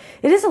 So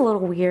It is a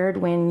little weird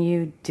when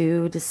you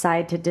do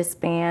decide to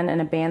disband in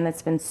a band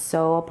that's been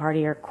so a part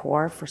of your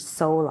core for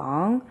so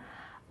long.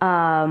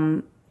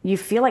 You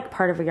feel like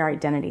part of your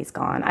identity is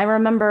gone. I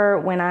remember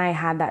when I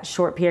had that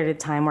short period of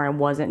time where I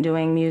wasn't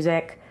doing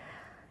music,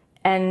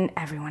 and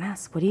everyone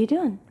asked, what are you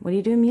doing? What are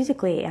you doing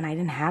musically? And I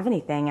didn't have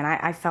anything, and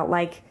I felt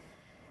like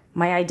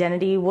my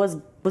identity was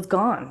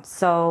gone.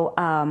 So,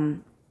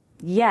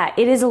 yeah,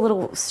 it is a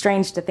little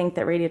strange to think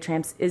that Radio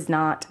Tramps is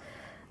not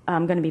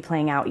going to be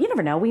playing out. You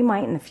never know. We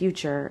might in the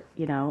future,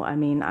 I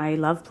mean, I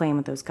love playing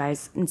with those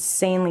guys.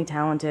 Insanely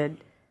talented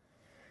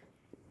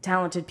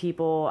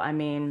people. I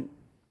mean,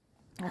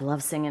 I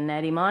love singing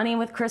Eddie Money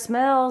with Chris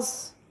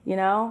Mills,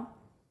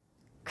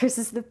 Chris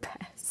is the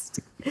best.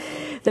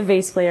 The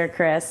bass player,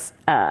 Chris,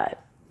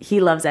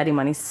 he loves Eddie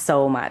Money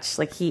so much.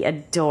 Like, he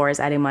adores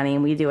Eddie Money,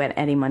 and we do an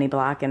Eddie Money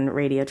block and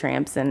Radio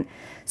Tramps, and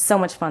so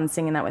much fun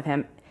singing that with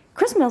him.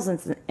 Chris Mills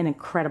is an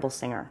incredible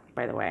singer,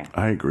 by the way.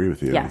 I agree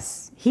with you.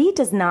 Yes. He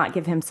does not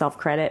give himself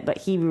credit, but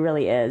he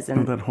really is.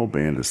 And that whole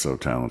band is so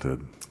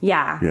talented.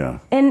 Yeah. Yeah.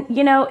 And,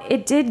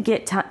 it did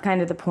get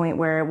kind of the point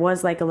where it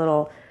was like a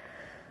little,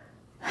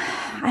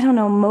 I don't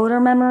know, motor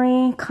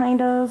memory,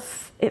 kind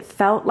of. It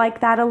felt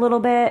like that a little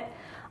bit.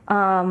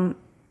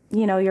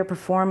 You're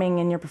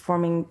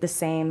performing the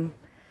same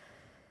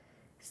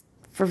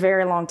for a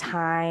very long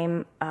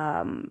time.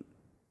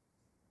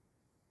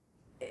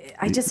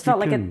 I just felt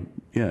like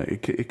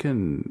it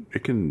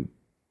can,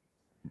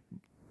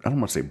 I don't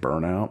want to say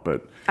burnout,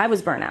 but I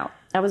was burnout.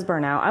 I was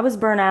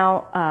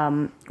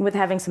burnout with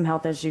having some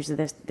health issues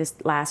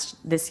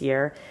this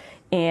year.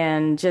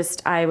 And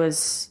just, I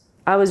was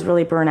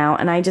really burnout,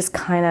 and I just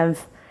kind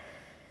of,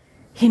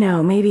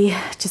 maybe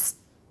just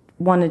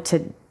wanted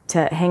to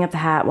hang up the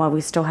hat while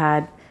we still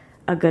had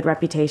a good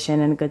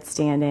reputation and a good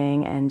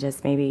standing, and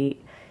just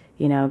maybe,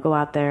 go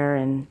out there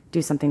and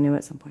do something new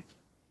at some point.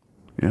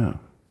 Yeah.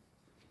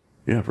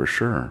 Yeah, for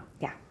sure.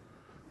 Yeah.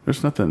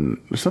 There's nothing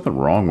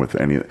wrong with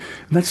any of it.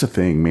 And that's the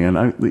thing, man.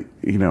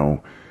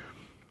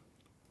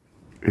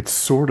 It's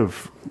sort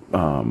of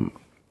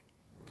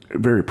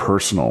very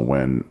personal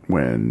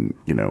when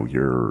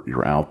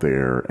you're out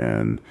there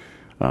and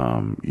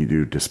you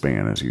do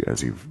disband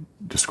as you've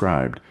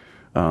described.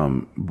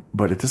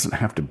 But it doesn't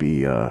have to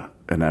be an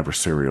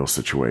adversarial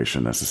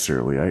situation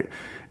necessarily.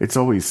 It's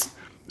always,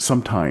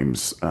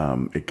 sometimes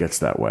it gets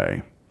that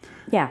way.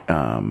 Yeah.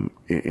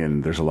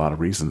 And there's a lot of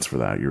reasons for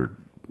that. You're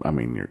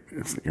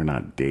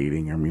not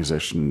dating your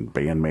musician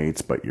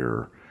bandmates, but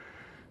you're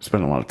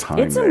spending a lot of time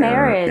there. It's a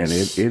marriage. And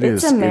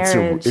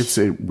it's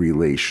a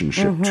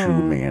relationship to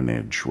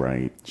manage,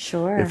 right?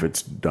 Sure. If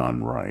it's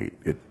done right,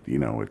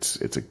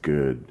 it's a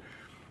good,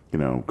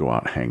 go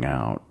out and hang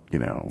out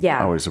Yeah.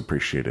 I always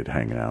appreciated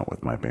hanging out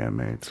with my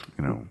bandmates,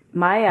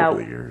 My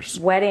over the years.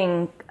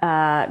 wedding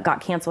got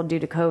canceled due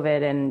to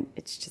COVID, and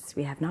it's just,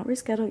 we have not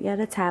rescheduled yet.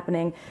 It's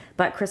happening.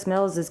 But Chris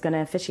Mills is going to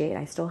officiate.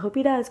 I still hope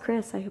he does,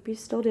 Chris. I hope you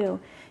still do.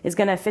 Is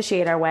going to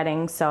officiate our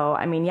wedding. So,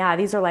 I mean, yeah,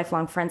 these are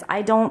lifelong friends.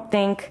 I don't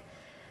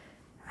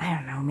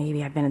know,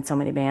 maybe I've been in so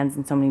many bands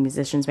and so many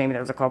musicians. Maybe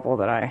there's a couple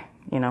that I,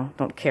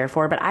 don't care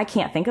for. But I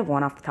can't think of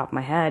one off the top of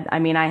my head. I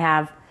mean, I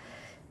have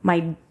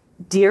my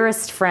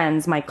dearest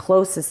friends, my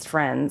closest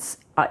friends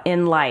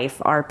in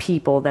life are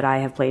people that I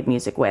have played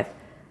music with,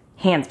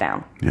 hands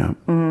down. Yeah.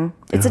 Mm-hmm.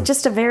 It's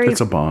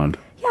it's a bond.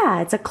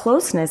 Yeah, it's a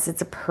closeness.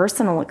 It's a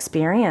personal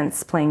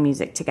experience playing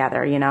music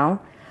together,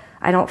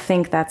 I don't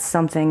think that's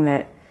something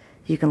that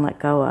you can let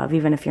go of.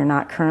 Even if you're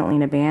not currently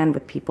in a band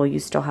with people, you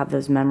still have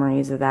those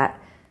memories of that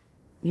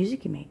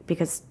music you make,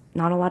 because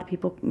not a lot of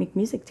people make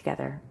music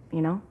together, I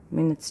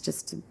mean, it's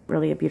just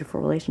really a beautiful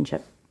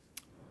relationship.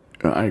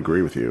 I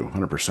agree with you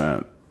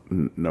 100%.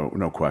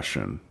 No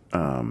question.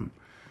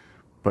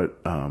 But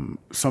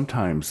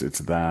sometimes it's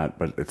that,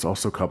 but it's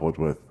also coupled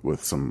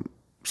with some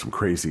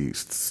crazy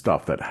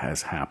stuff that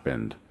has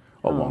happened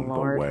along the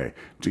way.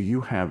 Do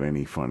you have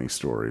any funny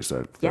stories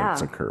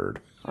that's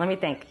occurred? Let me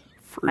think.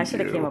 I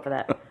should have came up with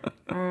that.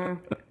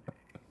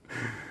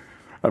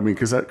 I mean,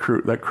 because that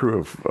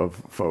crew of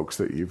folks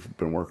that you've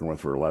been working with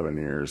for 11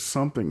 years,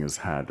 something has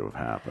had to have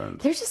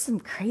happened. There's just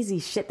some crazy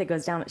shit that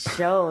goes down at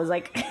shows,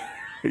 like.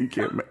 You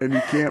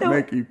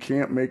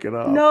can't make it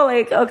up. No,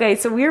 okay,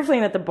 so we were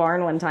playing at the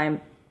barn one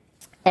time,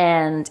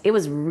 and it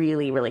was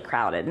really, really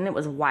crowded, and it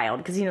was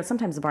wild, because,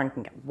 sometimes the barn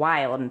can get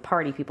wild and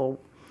party people.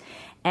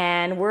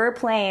 And we're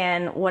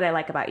playing What I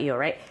Like About You,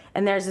 right?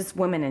 And there's this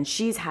woman, and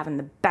she's having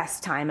the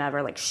best time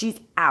ever. Like, she's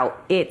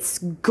out. It's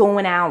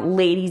going out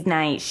ladies'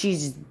 night.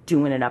 She's just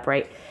doing it up,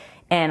 right?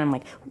 And I'm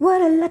like,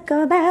 what I like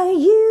about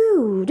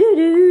you,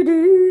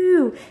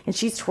 do-do-do. And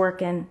she's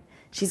twerking.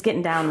 She's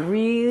getting down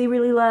really,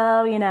 really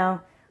low,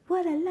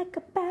 What I like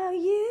about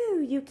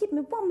you, you keep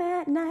me warm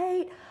at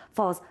night.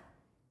 Falls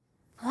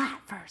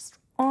flat first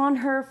on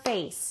her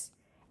face.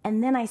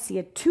 And then I see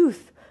a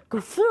tooth go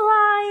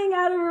flying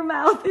out of her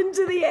mouth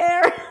into the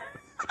air.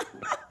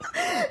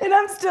 And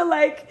I'm still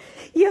like,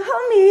 you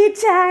hold me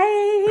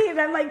tight.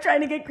 And I'm like trying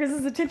to get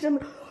Chris's attention.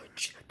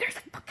 There's a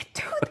fucking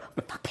tooth.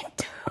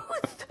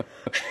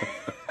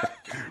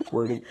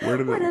 Where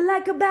did what I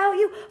like about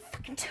you,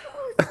 fucking tooth.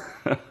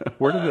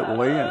 Where did it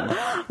land?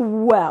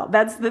 Well,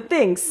 that's the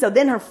thing. So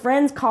then her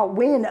friends caught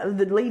wind of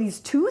the lady's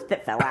tooth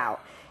that fell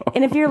out.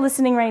 And if you're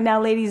listening right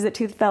now, ladies, that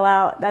tooth fell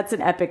out, that's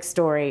an epic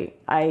story.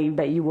 I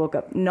bet you woke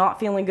up not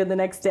feeling good the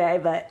next day,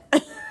 but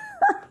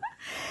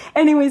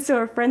anyway, so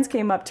her friends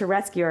came up to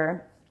rescue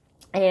her,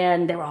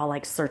 and they were all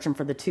like searching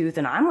for the tooth,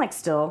 and I'm like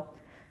still,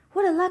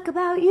 what I like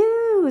about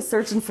you,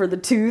 searching for the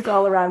tooth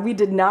all around. We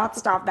did not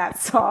stop that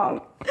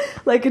song.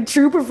 Like a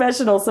true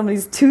professional,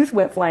 somebody's tooth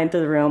went flying through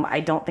the room.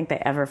 I don't think they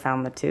ever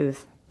found the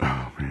tooth.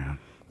 Oh, man.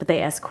 But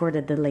they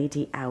escorted the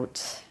lady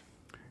out.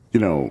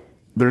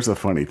 There's a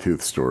funny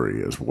tooth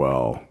story as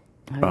well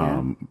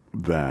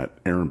that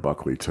Aaron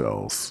Buckley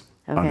tells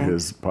on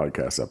his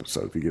podcast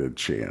episode. If you get a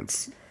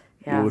chance,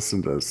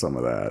 listen to some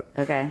of that.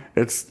 Okay.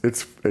 It's.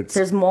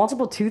 There's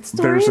multiple tooth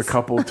stories? There's a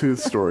couple tooth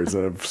stories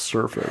that have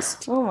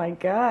surfaced. Oh, my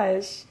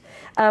gosh.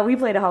 We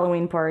played a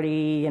Halloween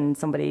party, and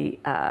somebody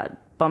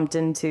bumped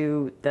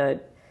into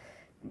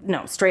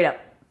straight up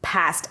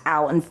passed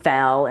out and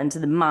fell into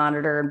the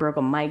monitor and broke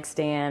a mic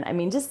stand. I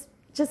mean, just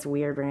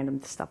weird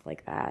random stuff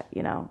like that,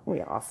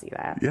 we all see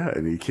that. Yeah,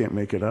 and you can't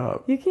make it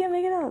up. You can't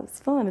make it up. It's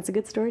fun. It's a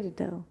good story to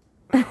tell.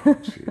 Oh,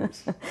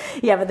 jeez.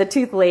 Yeah, but the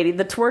tooth lady,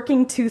 the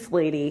twerking tooth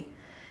lady,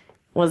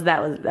 was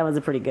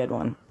a pretty good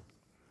one.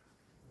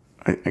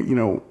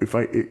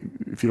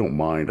 If you don't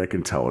mind, I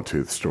can tell a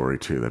tooth story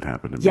too that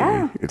happened to me.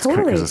 Yeah,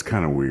 totally. Because it's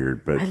kind of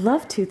weird, but I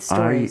love tooth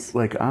stories.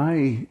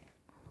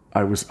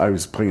 I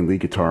was playing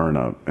lead guitar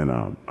in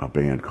a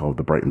band called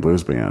the Brighton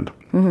Blues Band.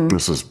 Mm-hmm.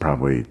 This was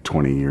probably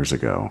 20 years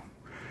ago,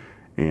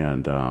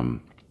 and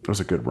it was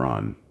a good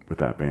run with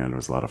that band. It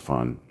was a lot of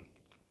fun.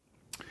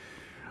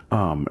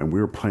 And we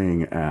were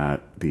playing at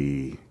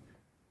the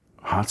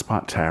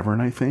Hotspot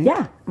Tavern, I think.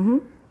 Yeah.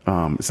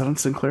 Mm-hmm. Is that on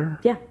Sinclair?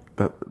 Yeah.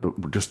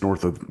 Just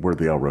north of where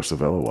the El Rosa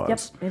Villa was.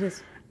 Yep, it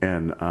is.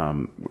 And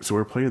so we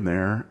were playing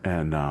there,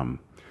 and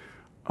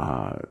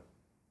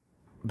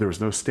there was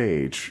no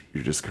stage.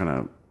 You're just kind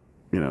of,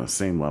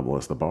 same level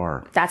as the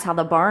bar. That's how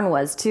the barn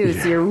was too.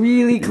 Yeah. So you're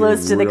really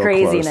close to the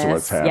craziness. Close to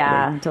what's happening.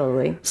 Yeah,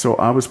 totally. So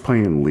I was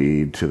playing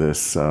lead to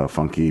this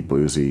funky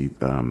bluesy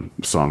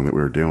song that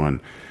we were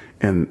doing,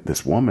 and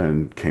this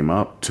woman came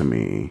up to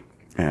me,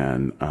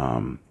 and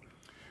I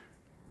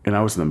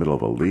was in the middle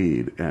of a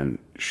lead, and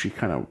she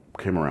kind of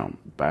came around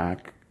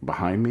back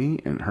behind me,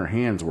 and her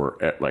hands were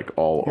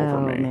all over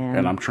me, man.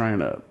 And I'm trying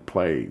to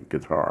play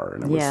guitar,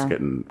 and it was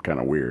getting kind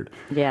of weird.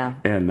 Yeah.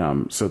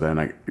 And so then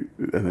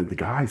the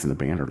guys in the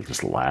band are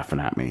just laughing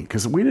at me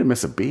because we didn't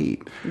miss a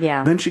beat.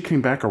 Yeah. Then she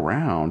came back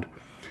around,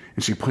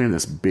 and she played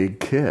this big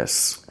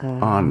kiss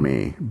on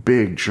me,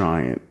 big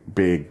giant,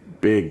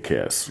 big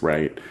kiss,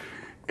 right?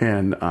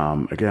 And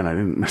again, I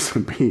didn't miss a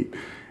beat.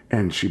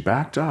 And she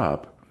backed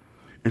up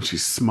and she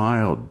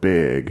smiled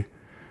big,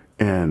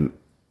 and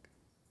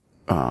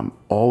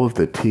all of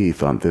the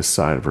teeth on this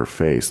side of her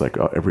face, like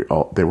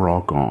they were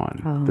all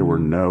gone. Oh. There were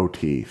no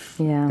teeth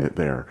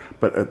there,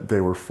 but they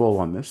were full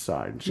on this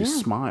side. And she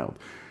smiled,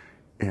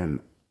 and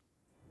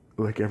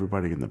like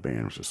everybody in the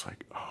band was just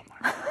like, "Oh my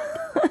god,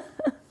 oh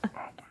my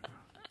god."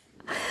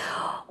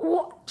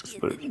 Well,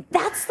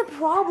 that's the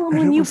problem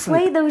when you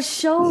play those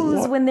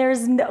shows when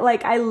there's no,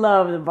 like, I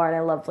love the barn. I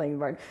love playing the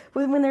barn.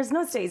 But when there's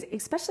no stage,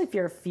 especially if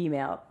you're a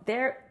female,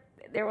 there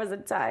was a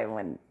time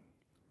when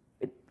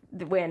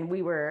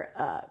we were,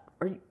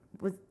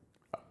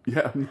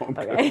 yeah, no,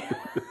 okay.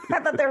 I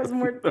thought there was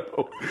more.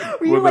 No.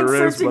 Were you like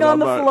searching on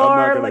the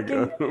floor,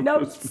 looking?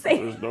 No,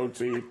 there's no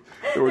teeth.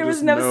 There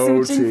was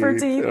no searching for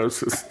teeth.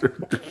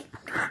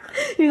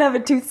 You didn't have a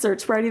tooth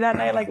search party that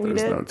night like we did.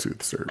 There's no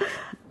tooth search.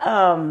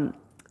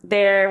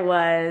 There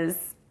was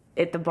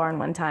at the barn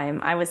one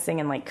time. I was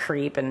singing like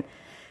 "Creep" and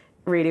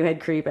Radiohead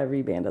 "Creep."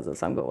 Every band does a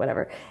song, but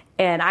whatever.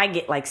 And I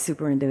get like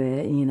super into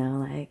it, you know,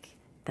 like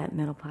that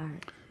middle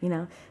part, you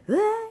know.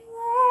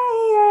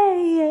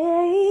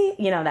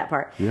 You know that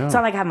part. Yeah. So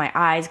I like have my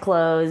eyes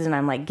closed and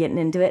I'm like getting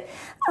into it.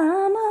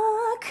 I'm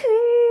a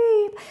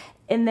creep.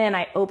 And then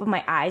I open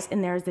my eyes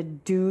and there's a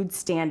dude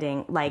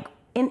standing like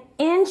an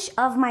inch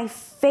of my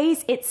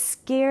face. It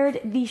scared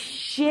the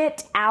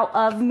shit out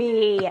of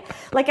me.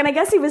 Like, and I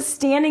guess he was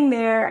standing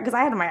there because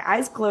I had my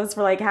eyes closed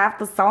for like half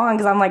the song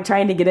because I'm like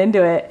trying to get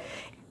into it.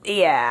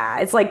 Yeah,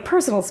 it's like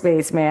personal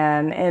space,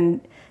 man.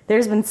 And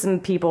there's been some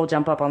people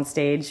jump up on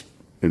stage.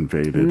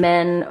 Invaded.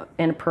 Men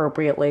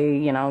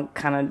inappropriately, you know,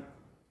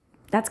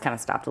 that's kind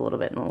of stopped a little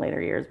bit in the later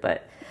years,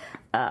 but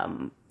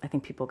I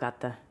think people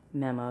got the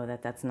memo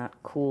that that's not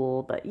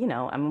cool. But, you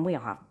know, I mean, we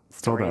all have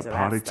stories of that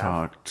potty stuff.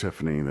 talk,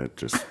 Tiffany, that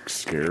just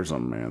scares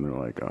them, man. They're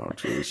like, oh,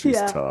 geez, she's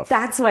tough.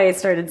 That's why I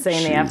started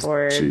saying the F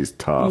word. She's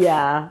tough.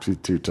 Yeah. She's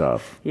too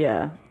tough.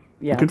 Yeah.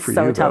 Yeah. Good for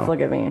so you, tough. though.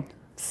 Look at me.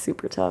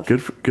 Super tough.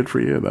 Good for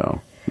you,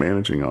 though,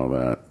 managing all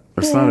that.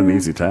 It's not an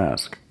easy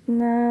task.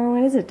 No,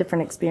 it is a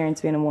different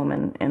experience being a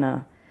woman in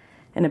a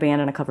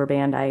band, in a cover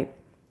band.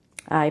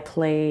 I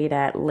played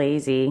at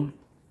Lazy,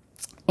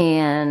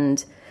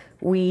 and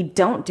we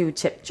don't do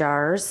tip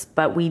jars,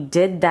 but we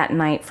did that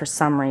night for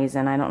some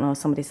reason. I don't know,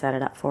 somebody set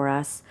it up for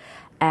us,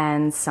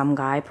 and some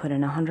guy put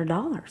in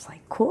 $100.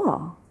 Like,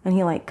 cool. And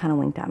he like kind of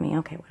winked at me.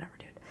 Okay, whatever,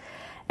 dude.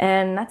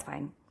 And that's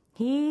fine.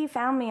 He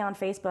found me on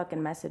Facebook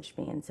and messaged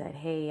me and said,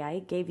 hey, I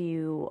gave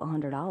you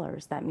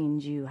 $100. That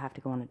means you have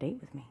to go on a date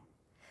with me.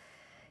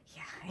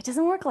 It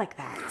doesn't work like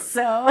that.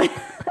 So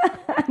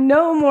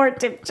no more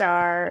tip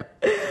jar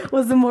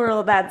was the moral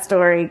of that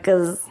story.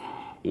 Because,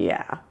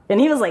 yeah. And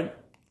he was like,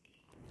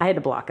 I had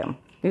to block him.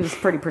 He was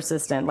pretty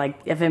persistent. Like,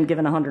 if him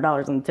giving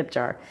 $100 in the tip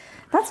jar.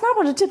 That's not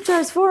what a tip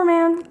jar is for,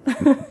 man.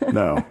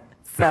 No.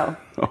 So.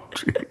 Oh,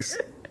 jeez.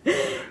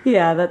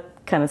 Yeah,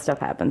 that kind of stuff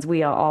happens.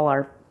 All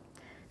our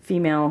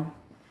female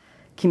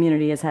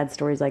community has had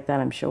stories like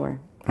that, I'm sure.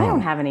 I don't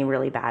have any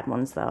really bad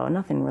ones, though.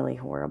 Nothing really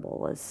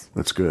horrible is.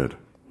 That's good.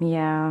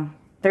 Yeah.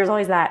 There's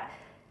always that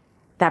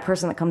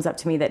person that comes up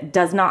to me that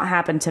does not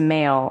happen to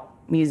male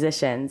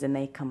musicians, and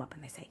they come up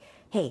and they say,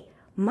 hey,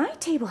 my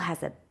table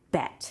has a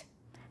bet.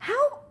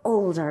 How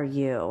old are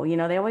you? You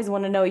know, they always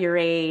want to know your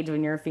age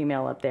when you're a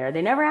female up there.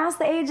 They never ask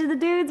the age of the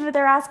dudes, but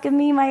they're asking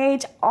me my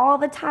age all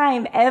the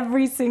time,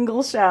 every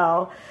single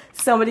show.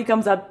 Somebody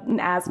comes up and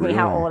asks me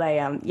how old I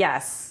am.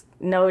 Yes,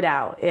 no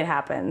doubt. It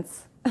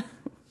happens.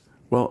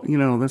 Well, you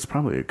know, that's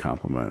probably a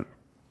compliment.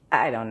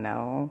 I don't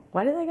know.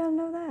 Why do they gotta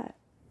know that?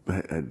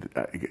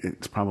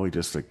 It's probably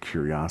just a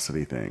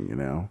curiosity thing, you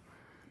know?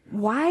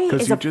 Why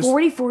is a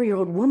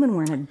 44-year-old woman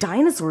wearing a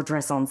dinosaur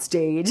dress on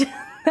stage?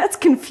 That's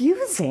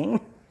confusing.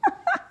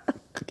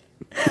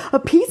 A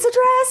pizza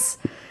dress?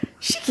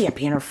 She can't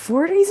be in her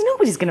 40s.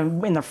 Nobody's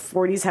going to, in their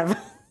 40s, have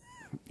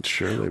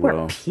sure they wear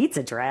will. A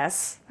pizza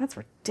dress. That's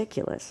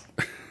ridiculous.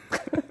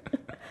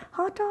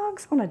 Hot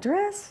dogs on a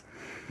dress?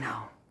 No.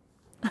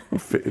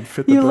 It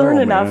fit the you bill, learn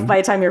enough man. by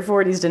the time you're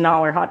 40s to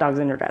not wear hot dogs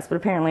in your dress, but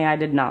apparently I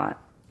did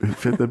not. It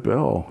fit the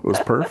bill. It was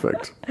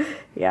perfect.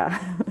 Yeah.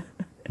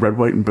 Red,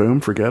 white, and boom.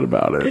 Forget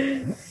about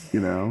it. You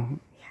know,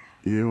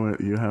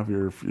 you have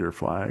your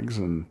flags,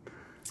 and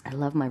I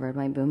love my red,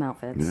 white, boom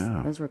outfits.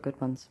 Yeah, those were good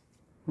ones.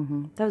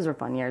 Mm-hmm. Those were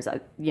fun years.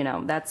 You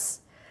know,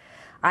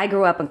 I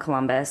grew up in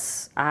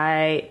Columbus.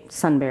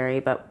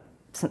 Sunbury, but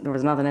there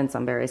was nothing in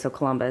Sunbury, so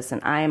Columbus,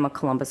 and I am a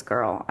Columbus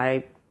girl.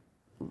 I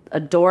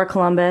adore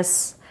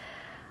Columbus.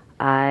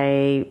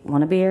 I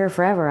want to be here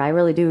forever. I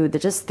really do.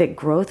 The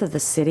growth of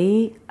the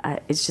city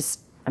is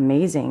just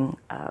amazing.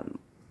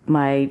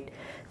 My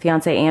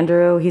fiance,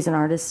 Andrew, he's an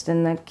artist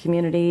in the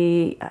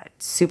community,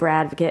 super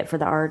advocate for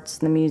the arts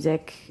and the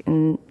music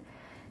in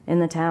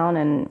the town,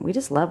 and we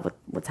just love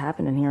what's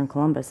happening here in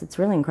Columbus. It's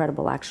really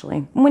incredible,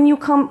 actually. When you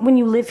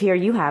live here,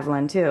 you have,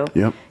 Len, too.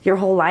 Yep. Your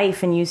whole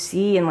life, and you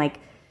see in like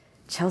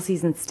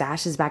Chelsea's and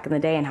Stashes back in the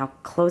day and how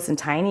close and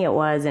tiny it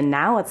was, and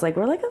now it's like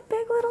we're like a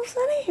big little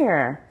city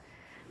here.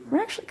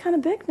 we're actually kind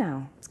of big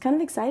now. It's kind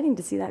of exciting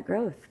to see that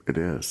growth. It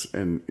is.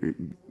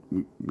 And,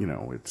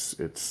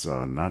 it's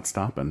not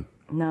stopping.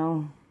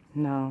 No.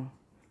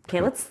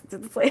 Okay, let's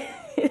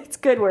it's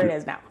good where it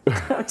is now.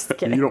 I'm just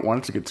kidding. You don't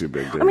want it to get too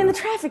big, do you? I mean, the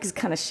traffic is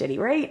kind of shitty,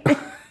 right?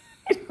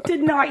 It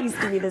did not used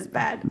to be this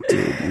bad.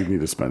 Dude, you need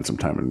to spend some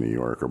time in New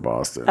York or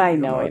Boston. I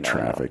know.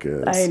 Traffic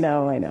is. I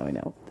know.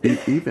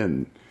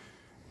 Even,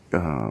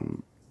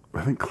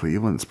 I think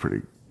Cleveland's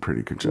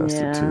pretty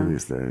congested too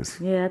these days.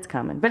 Yeah, it's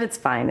coming, but it's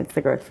fine. It's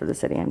the growth for the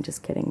city. I'm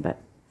just kidding, but.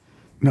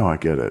 No, I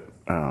get it.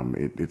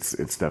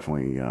 It's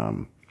definitely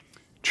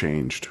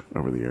changed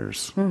over the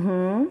years.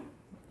 Mm-hmm.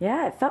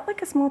 Yeah, it felt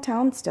like a small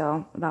town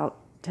still about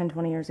 10,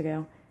 20 years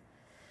ago.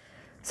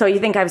 So you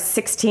think I was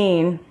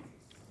 16.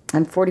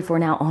 I'm 44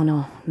 now. Oh,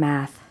 no,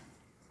 math.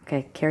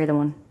 Okay, carry the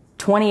one.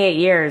 28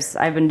 years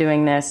I've been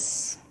doing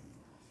this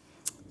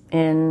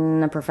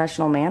in a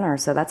professional manner.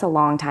 So that's a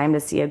long time to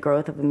see a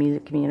growth of a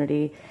music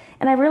community.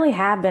 And I really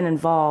have been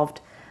involved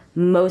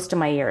most of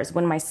my years.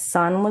 When my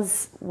son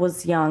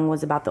was young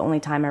was about the only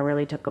time I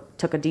really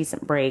took a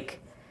decent break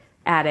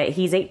at it.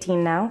 He's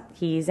 18 now.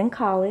 He's in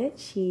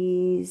college.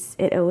 He's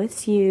at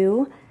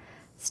OSU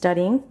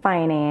studying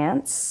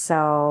finance.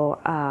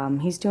 So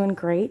he's doing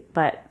great.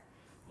 But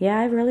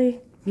yeah,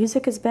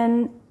 music has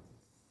been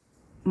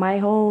my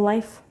whole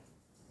life,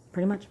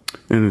 pretty much.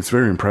 And it's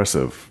very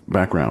impressive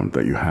background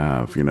that you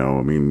have. I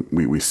mean,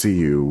 we see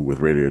you with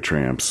Radio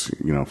Tramps,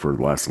 for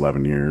the last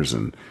 11 years,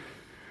 and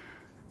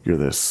you're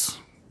this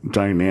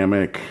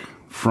dynamic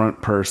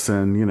front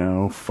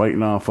person,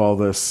 fighting off all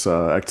this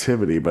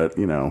activity. But,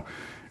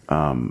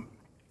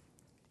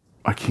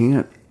 I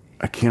can't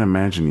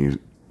imagine you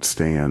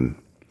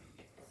staying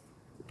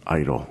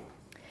idle.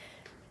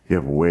 You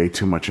have way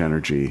too much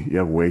energy. You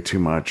have way too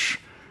much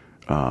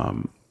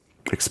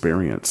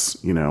experience.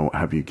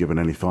 Have you given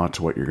any thought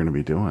to what you're going to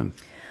be doing?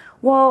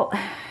 Well,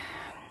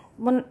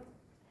 when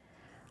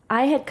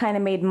I had kind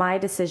of made my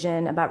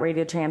decision about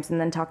Radio Tramps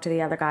and then talked to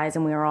the other guys,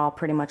 and we were all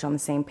pretty much on the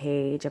same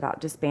page about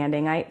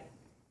disbanding, I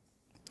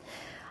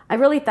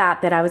really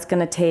thought that I was going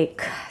to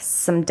take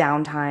some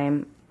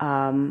downtime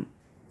and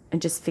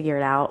just figure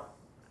it out.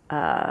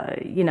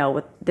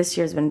 This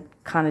year's been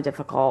kind of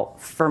difficult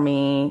for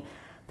me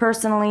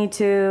personally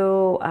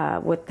too,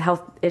 with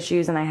health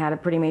issues, and I had a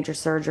pretty major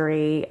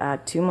surgery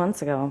 2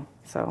 months ago,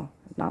 so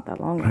not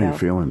that long ago. How are you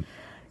feeling?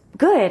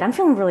 Good. I'm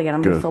feeling really good.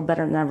 I'm going to feel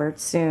better than ever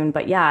soon.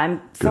 But yeah,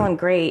 I'm feeling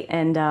great,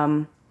 and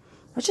I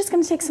was just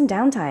going to take some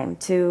downtime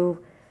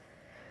to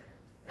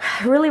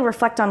really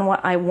reflect on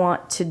what I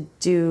want to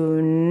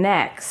do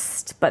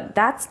next. But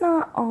that's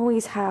not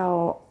always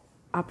how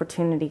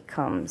opportunity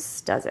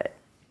comes, does it?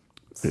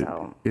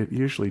 So it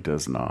usually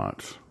does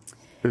not.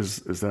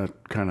 Is that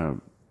kind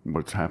of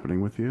what's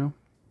happening with you?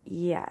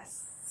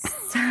 Yes.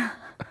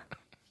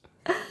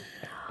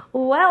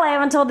 Well, I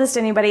haven't told this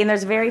to anybody, and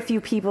there's very few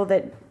people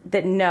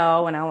that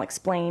know, and I'll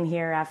explain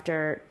here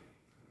after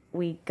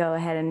we go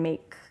ahead and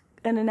make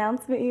an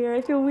announcement here.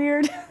 I feel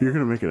weird. You're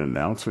going to make an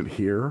announcement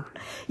here?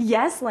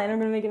 Yes, Len, I'm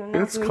going to make an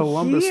announcement It's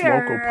Columbus here.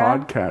 Local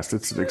Podcast.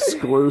 It's an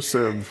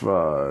exclusive,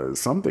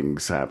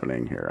 something's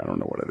happening here. I don't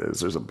know what it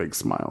is. There's a big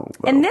smile,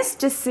 though. And this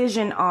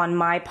decision on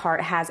my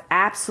part has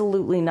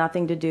absolutely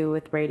nothing to do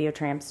with Radio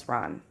Tramps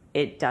Run.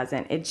 It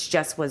doesn't. It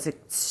just was a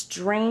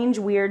strange,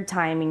 weird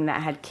timing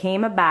that had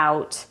came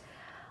about.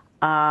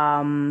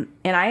 And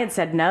I had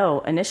said no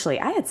initially.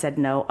 I had said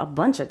no a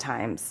bunch of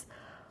times.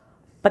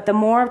 But the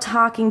more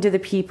talking to the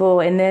people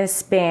in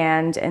this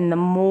band and the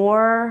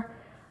more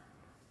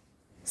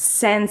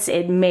sense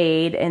it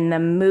made, and the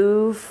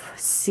move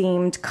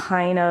seemed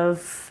kind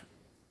of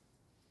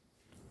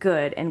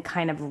good and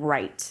kind of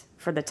right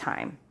for the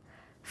time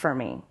for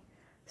me.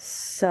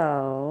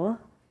 So,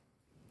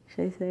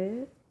 should I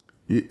say it?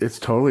 It's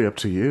totally up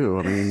to you.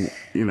 I mean,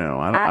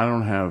 I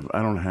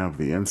don't have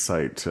the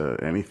insight to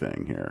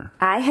anything here.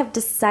 I have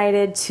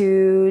decided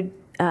to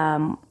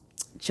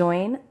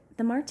join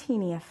the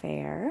Martini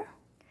Affair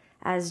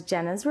as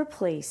Jenna's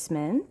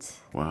replacement.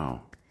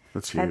 Wow,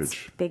 that's huge.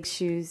 That's big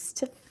shoes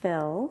to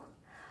fill.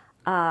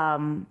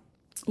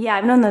 Yeah,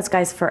 I've known those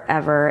guys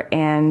forever,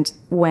 and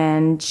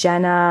when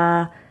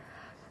Jenna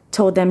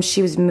told them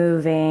she was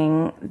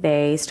moving,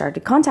 they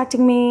started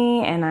contacting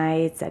me, and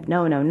I said,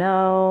 no,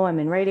 I'm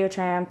in Radio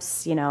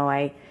Tramps.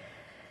 I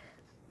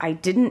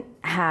didn't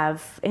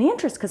have any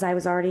interest because I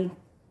was already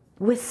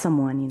with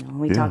someone,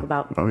 we talk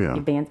about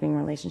bands being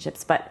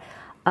relationships, but,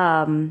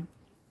 and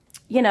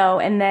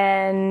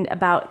then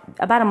about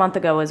a month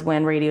ago was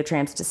when Radio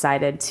Tramps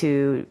decided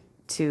to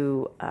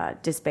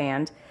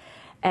disband,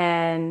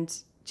 and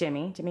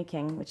Jimmy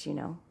King, which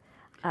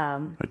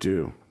I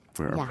do.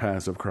 Our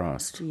paths have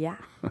crossed. Yeah,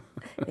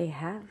 they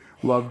have.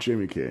 Love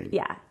Jimmy King.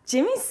 Yeah,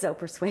 Jimmy's so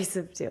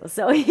persuasive too.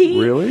 So he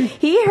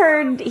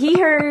heard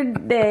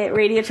that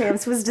Radio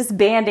Tramps was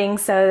disbanding.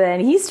 So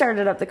then he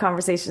started up the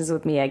conversations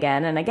with me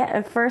again. And again,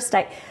 at first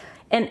I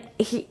am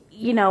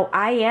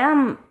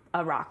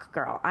a rock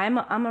girl. I'm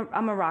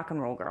a rock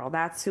and roll girl.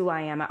 That's who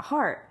I am at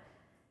heart.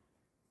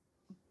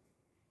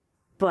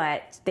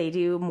 But they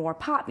do more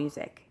pop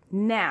music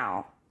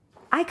now.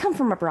 I come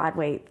from a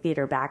Broadway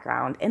theater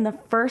background, and the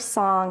first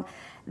song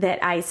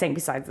that I sang,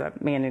 besides the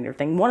Man Eater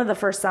thing, one of the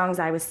first songs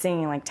I was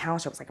singing, like,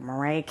 talent show, was like a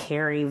Mariah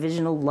Carey,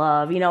 Vision of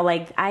Love. You know,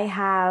 like, I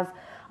have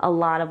a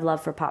lot of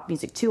love for pop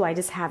music too. I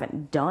just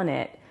haven't done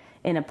it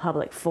in a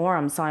public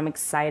forum, so I'm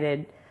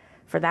excited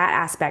for that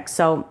aspect.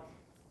 So,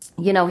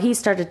 you know, he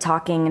started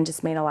talking and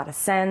just made a lot of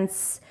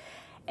sense.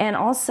 And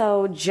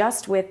also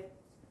just with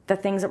the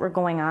things that were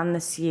going on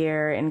this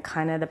year and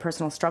kind of the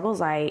personal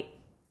struggles I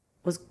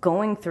was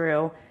going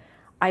through,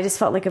 I just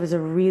felt like it was a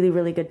really,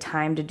 really good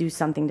time to do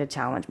something to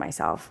challenge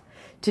myself,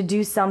 to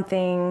do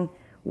something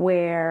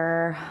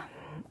where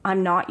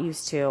I'm not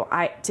used to.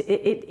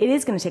 It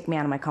is going to take me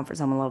out of my comfort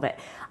zone a little bit.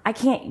 I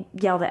can't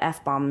yell the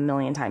F-bomb a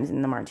million times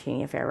in the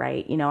Martini Affair,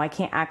 right? You know, I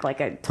can't act like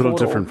a total...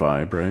 Little different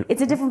vibe, right?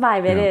 It's a different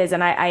vibe, it is.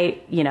 And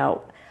I you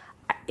know,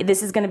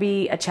 this is going to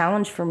be a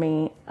challenge for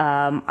me.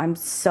 I'm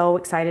so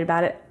excited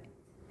about it.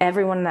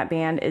 Everyone in that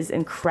band is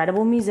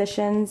incredible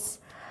musicians.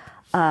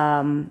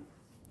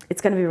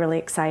 It's going to be really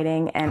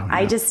exciting. And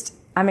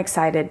I'm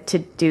excited to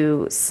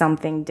do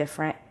something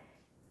different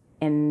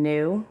and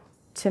new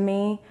to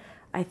me.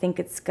 I think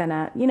it's going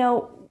to, you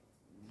know,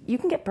 you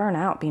can get burnt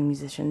out being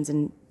musicians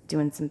and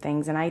doing some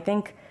things. And I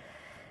think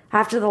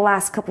after the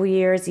last couple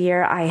years,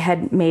 I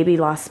had maybe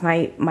lost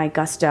my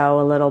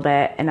gusto a little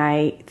bit. And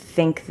I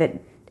think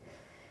that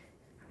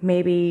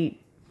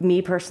maybe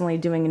me personally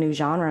doing a new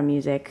genre of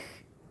music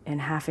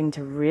and having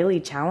to really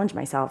challenge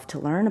myself to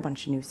learn a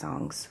bunch of new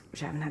songs,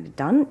 which I haven't had to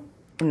done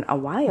in a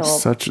while.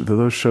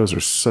 Those shows are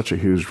such a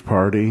huge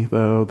party,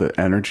 though. The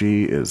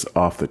energy is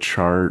off the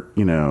chart.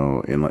 You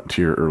know, and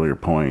to your earlier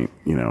point,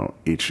 you know,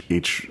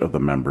 each of the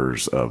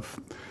members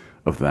of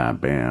that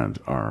band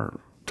are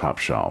top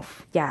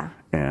shelf. Yeah.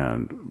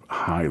 And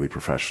highly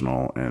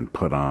professional and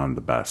put on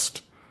the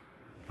best.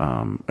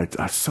 I'm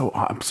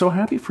so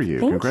happy for you.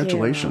 Thank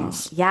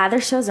Congratulations. you. Yeah,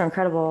 their shows are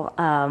incredible.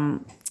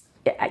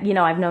 You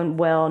know, I've known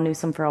Will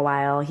Newsom for a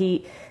while.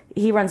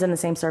 He runs in the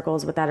same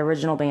circles with that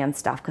original band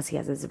stuff because he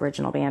has his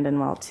original band in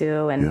Will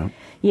too. And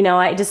you know,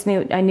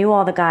 I knew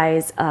all the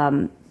guys,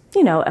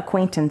 you know,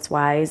 acquaintance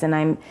wise, and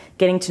I'm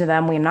getting to know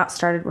them. We have not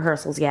started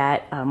rehearsals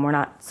yet. We're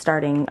not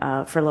starting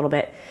for a little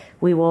bit.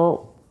 We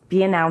will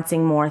be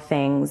announcing more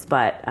things,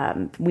 but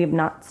we have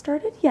not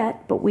started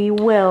yet. But we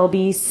will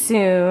be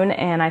soon.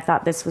 And I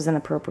thought this was an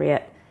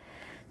appropriate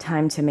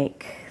time to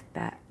make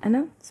that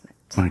announcement.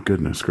 My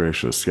goodness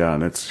gracious. Yeah,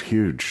 and it's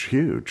huge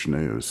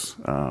news.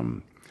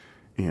 Well,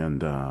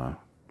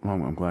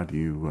 I'm glad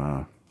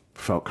you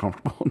felt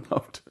comfortable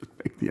enough to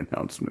make the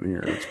announcement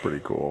here. It's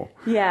pretty cool.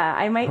 Yeah,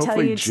 I might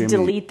tell you to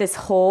delete this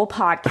whole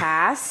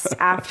podcast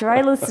after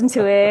I listen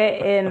to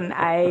it, and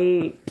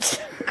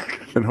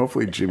And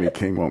hopefully Jimmy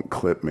King won't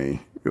clip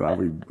me. You know, I'll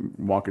be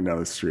walking down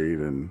the street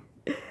and,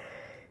 you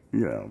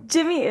know.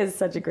 Jimmy is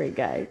such a great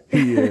guy.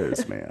 He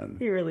is, man.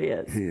 He really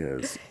is. He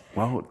is.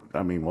 Well,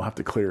 I mean, we'll have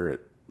to clear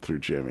it through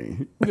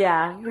Jimmy.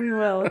 Yeah, we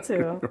will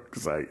too.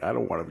 Because I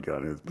don't want to get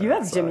on his bad You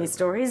have side. Jimmy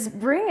stories.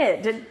 Bring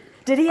it.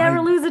 Did he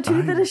ever lose a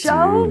tooth at a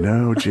show?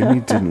 No, Jimmy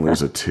didn't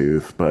lose a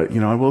tooth. But,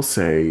 you know, I will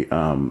say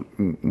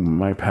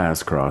my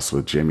paths crossed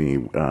with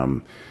Jimmy.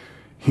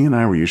 He and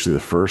I were usually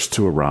the first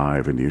to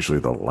arrive and usually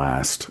the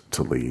last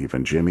to leave.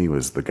 And Jimmy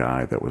was the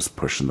guy that was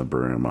pushing the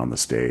broom on the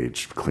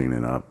stage,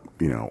 cleaning up,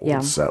 you know,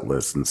 old set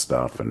lists and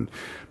stuff and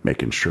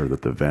making sure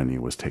that the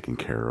venue was taken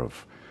care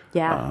of.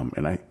 Yeah.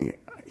 And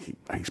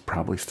he's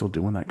probably still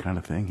doing that kind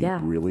of thing. He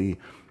really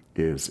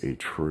is a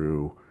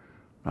true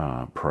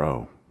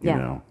pro, you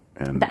know.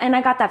 And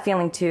I got that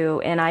feeling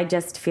too. And I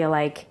just feel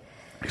like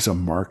he's a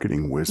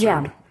marketing wizard.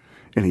 Yeah.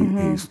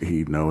 And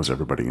he knows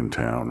everybody in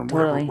town and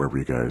wherever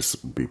you guys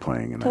be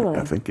playing. And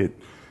I think it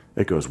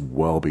goes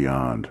well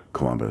beyond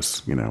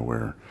Columbus, you know,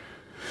 where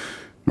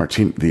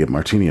the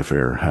Martini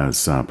Affair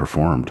has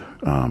performed.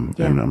 And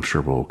I'm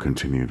sure we'll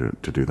continue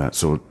to do that.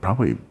 So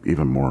probably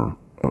even more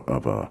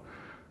of a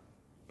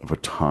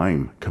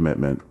time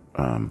commitment.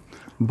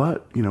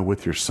 But, you know,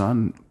 with your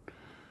son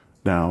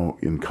now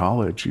in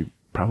college, you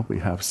probably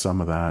have some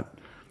of that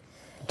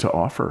to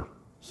offer.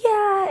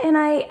 Yeah, and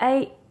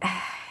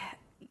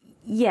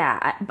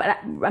but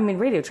I mean,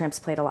 Radio Tramps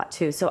played a lot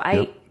too. So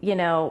you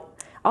know,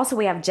 also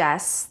we have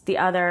Jess, the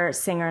other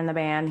singer in the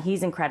band.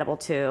 He's incredible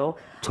too.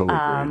 Totally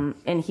agree.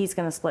 And he's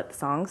going to split the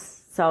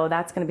songs. So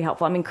that's going to be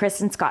helpful. I mean,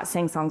 Chris and Scott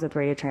sing songs with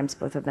Radio Tramps.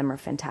 Both of them are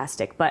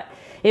fantastic. But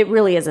it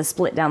really is a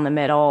split down the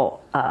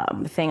middle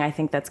thing. I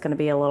think that's going to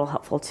be a little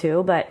helpful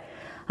too. But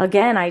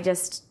again, I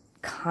just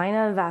kind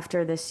of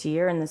after this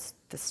year and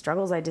the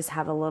struggles, I just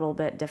have a little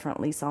bit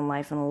different lease on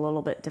life and a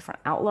little bit different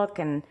outlook.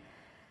 And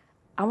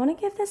I want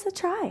to give this a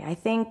try. I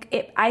think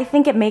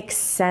it makes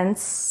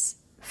sense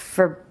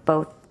for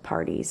both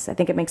parties. I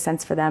think it makes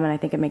sense for them, and I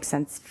think it makes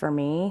sense for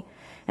me.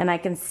 And I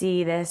can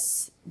see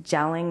this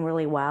gelling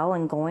really well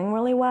and going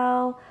really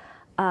well.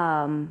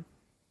 And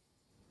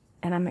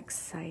I'm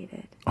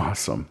excited.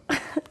 Awesome.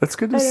 That's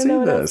good to I don't see know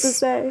what this. else to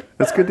say.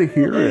 It's good to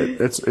hear it.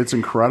 It's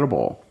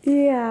incredible.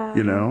 Yeah.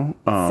 You know?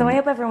 So I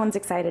hope everyone's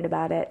excited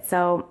about it.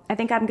 So I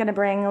think I'm going to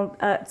bring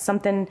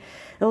something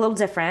a little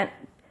different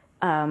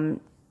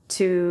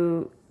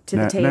to to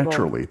the table.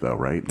 Naturally, though,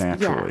 right?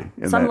 Naturally.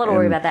 Yeah. So I'm a little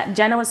worried about that.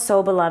 Jenna was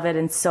so beloved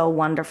and so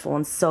wonderful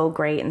and so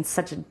great and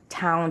such a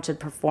talented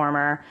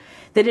performer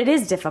that it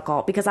is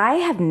difficult because I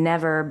have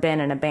never been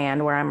in a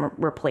band where I'm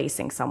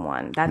replacing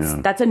someone.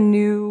 That's a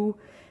new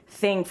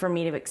thing for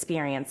me to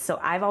experience. So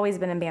I've always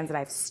been in bands that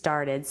I've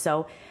started.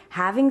 So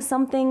having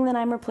something that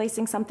I'm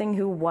replacing something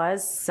who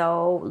was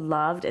so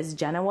loved as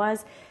Jenna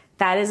was,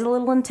 that is a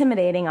little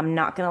intimidating. I'm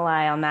not going to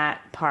lie on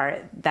that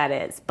part. That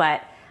is.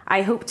 But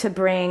I hope to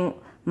bring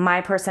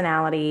my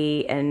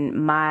personality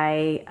and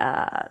my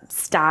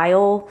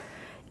style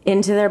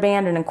into their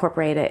band and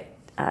incorporate it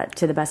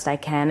to the best I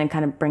can and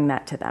kind of bring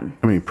that to them.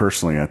 I mean,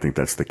 personally, I think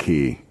that's the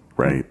key,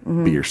 right?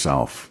 Mm-hmm. Be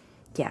yourself.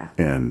 Yeah.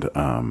 And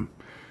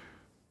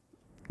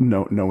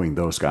knowing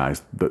those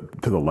guys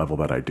to the level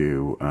that I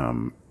do,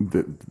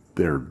 that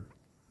they're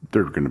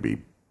going to be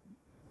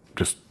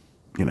just,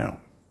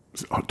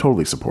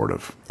 totally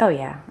supportive. Oh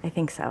yeah, I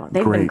think so.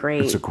 They've been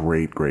great. It's a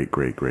great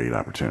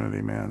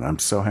opportunity, man. I'm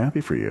so happy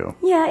for you.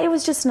 Yeah, it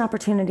was just an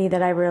opportunity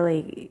that I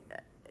really,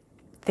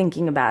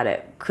 thinking about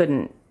it,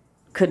 couldn't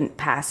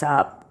pass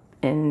up,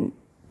 and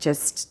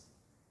just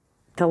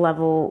the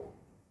level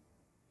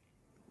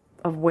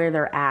of where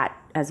they're at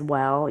as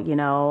well,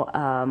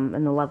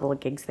 and the level of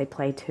gigs they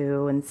play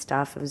to and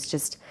stuff. It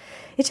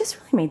just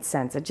really made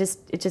sense. It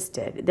just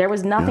did. There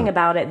was nothing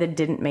about it that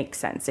didn't make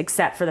sense,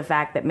 except for the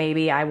fact that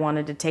maybe I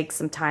wanted to take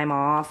some time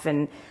off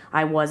and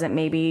I wasn't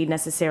maybe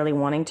necessarily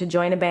wanting to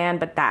join a band,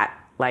 but that,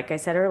 like I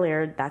said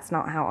earlier, that's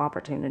not how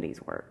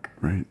opportunities work.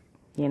 Right.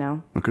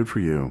 Well, good for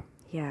you.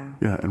 Yeah.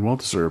 Yeah, and well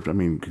deserved. I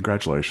mean,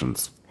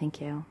 congratulations.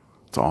 Thank you.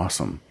 It's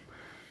awesome.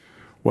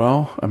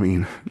 Well, I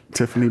mean,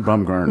 Tiffany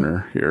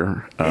Bumgarner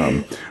here,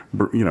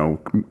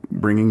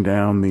 bringing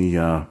down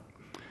the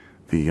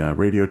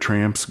Radio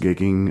Tramps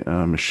gigging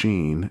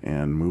machine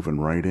and moving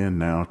right in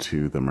now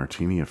to the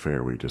Martini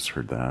Affair. We just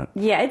heard that.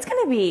 Yeah, it's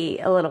going to be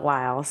a little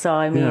while. So,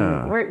 I mean,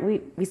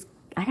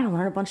 I got to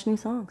learn a bunch of new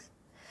songs.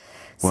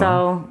 Well,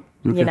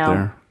 so, get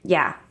there.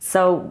 Yeah.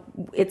 So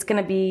it's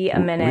going to be a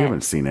minute. We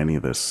haven't seen any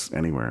of this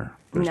anywhere.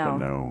 There's been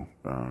no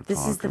this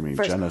talk. Is the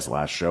first... Jenna's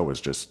last show was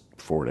just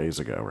 4 days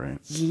ago, right?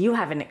 You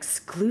have an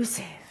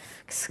exclusive.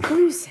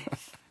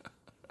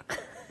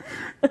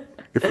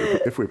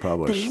 if we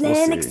publish, the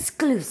Len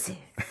exclusive.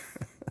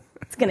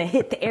 It's going to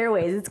hit the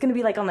airways. It's going to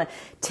be like on the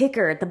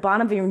ticker at the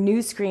bottom of your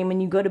news screen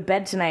when you go to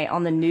bed tonight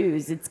on the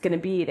news. It's going to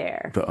be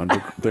there.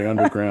 The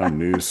underground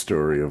news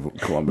story of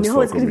Columbus No,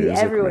 local it's going to be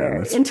music, everywhere.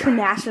 Man.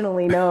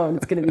 Internationally known.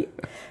 It's going to be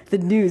the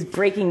news,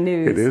 breaking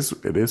news.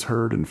 It is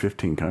heard in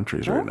 15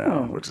 countries right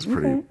now, which is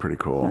pretty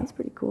cool. That's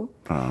pretty cool.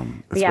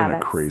 It's been a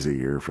crazy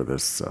year for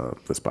this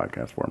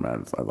podcast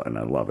format, and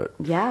I love it.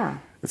 Yeah.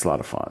 It's a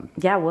lot of fun.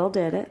 Yeah, Will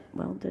did it.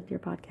 Will did your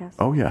podcast.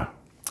 Oh, yeah.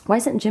 Why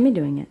isn't Jimmy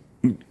doing it?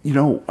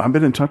 I've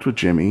been in touch with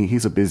Jimmy.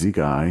 He's a busy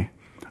guy.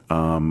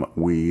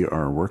 We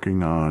are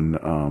working on,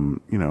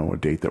 a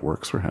date that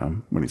works for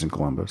him when he's in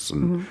Columbus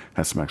and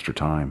has some extra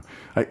time.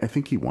 I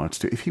think he wants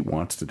to. If he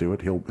wants to do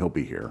it, he'll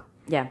be here.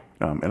 Yeah.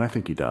 And I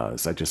think he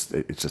does.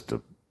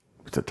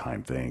 It's a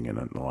time thing and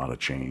a lot of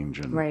change.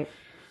 And, right.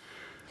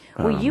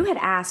 Well, you had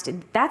asked.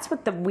 That's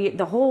what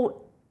the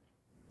whole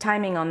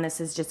timing on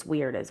this is just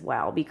weird as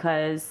well,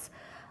 because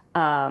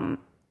I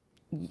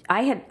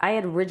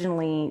had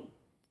originally.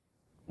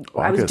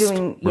 August.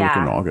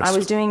 I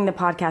was doing the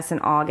podcast in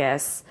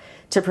August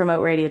to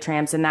promote Radio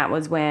Tramps, and that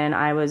was when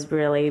I was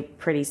really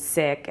pretty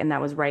sick, and that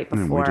was right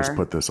before. And we just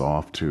put this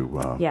off to,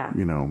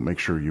 make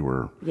sure you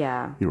were.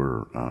 Yeah. You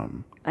were.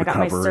 I got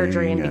my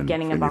surgery in the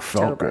beginning of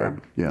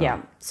October.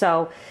 Yeah.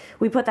 So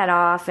we put that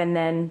off, and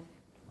then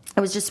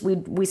it was just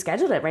we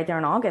scheduled it right there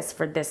in August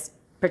for this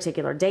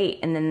particular date,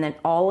 and then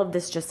all of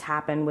this just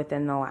happened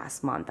within the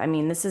last month. I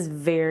mean, this is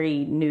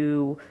very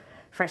new,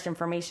 fresh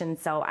information,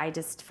 so I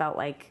just felt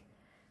like.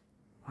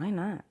 Why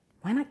not?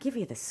 Why not give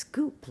you the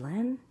scoop,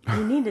 Len?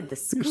 You needed the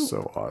scoop. You're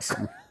so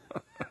awesome.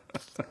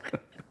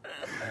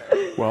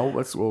 Well,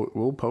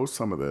 we'll post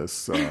some of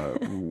this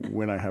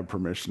when I have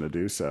permission to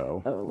do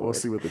so. Oh, we'll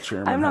see what the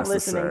chairman has to say. I'm not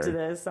listening to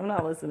this. I'm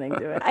not listening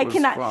to it. I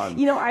cannot. Fun.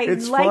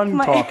 It's like fun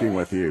talking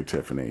with you,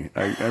 Tiffany.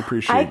 I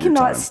appreciate. I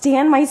cannot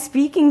stand my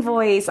speaking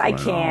voice. I know.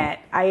 Can't.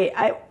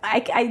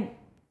 I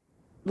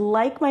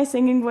like my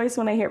singing voice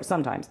when I hear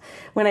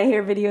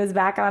videos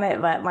back on it,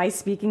 but my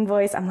speaking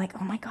voice, I'm like,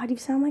 oh my God, you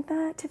sound like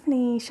that,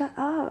 Tiffany, shut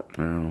up.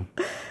 Well,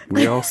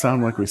 we all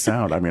sound like we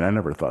sound. I mean, I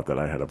never thought that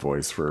I had a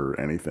voice for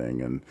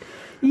anything, and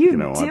I've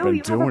been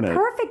doing it.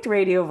 Perfect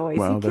radio voice.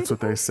 Well, that's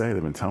what they say.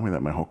 They've been telling me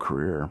that my whole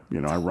career.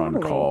 I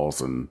run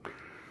calls and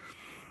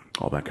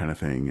all that kind of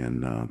thing,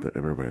 and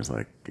everybody's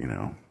like,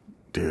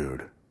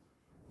 dude,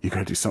 you got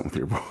to do something with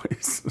your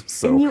voice.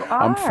 So and you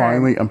are. I'm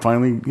finally,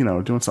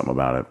 doing something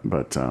about it.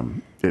 But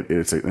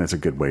it's a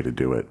good way to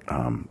do it.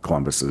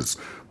 Columbus is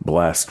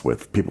blessed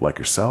with people like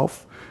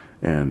yourself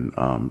and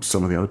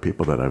some of the other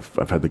people that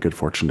I've had the good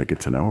fortune to get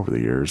to know over the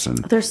years. And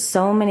there's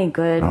so many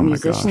good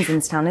musicians in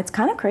this town. It's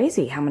kind of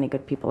crazy how many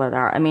good people there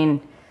are. I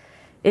mean,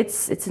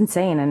 it's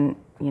insane, and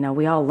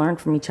we all learn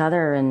from each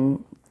other,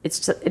 and it's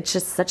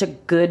just such a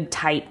good,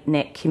 tight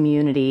knit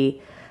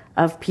community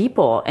of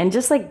people, and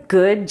just like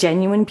good,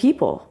 genuine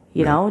people,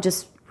 you know,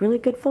 just really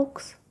good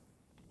folks.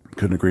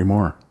 Couldn't agree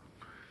more.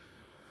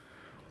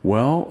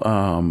 Well,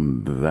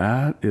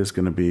 that is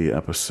going to be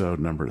episode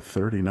number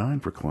 39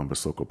 for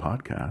Columbus Local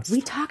Podcast.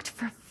 We talked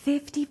for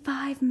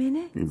 55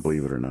 minutes. You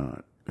believe it or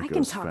not. I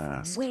can talk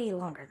fast. way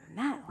longer than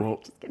that. Well,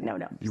 just kidding. No,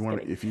 you want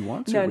kidding. If you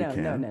want to, no, we no,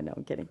 can. No,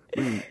 I'm kidding.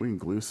 We can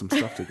glue some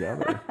stuff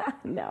together.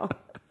 No.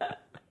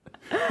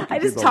 I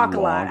just talk a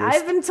lot.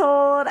 I've been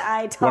told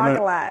I talk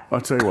a lot.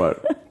 I'll tell you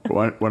what.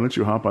 Why don't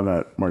you hop on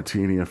that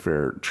Martini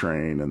Affair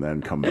train and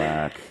then come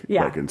back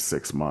like in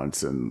 6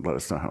 months and let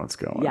us know how it's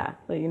going? Yeah,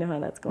 let you know how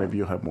that's going. Maybe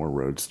you'll have more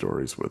road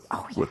stories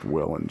with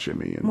Will and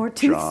Jimmy and more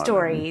tooth John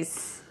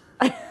stories.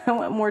 I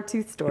want more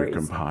tooth stories.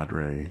 Your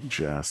compadre,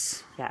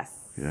 Jess. Yes.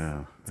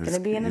 Yeah. It's going to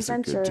be an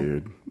adventure. A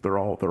good dude. They're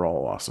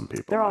all awesome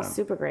people. They're all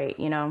super great.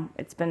 You know,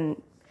 it's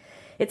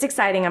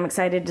exciting. I'm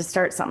excited to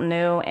start something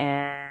new,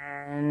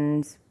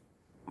 and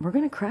we're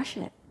going to crush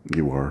it.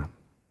 You are.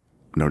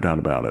 No doubt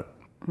about it.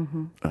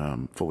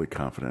 Mm-hmm. Fully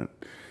confident.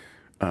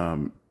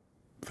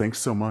 Thanks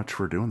so much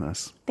for doing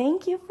this.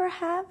 Thank you for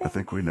having me. I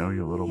think we know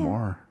you a little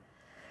more.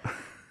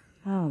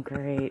 Oh,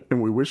 great.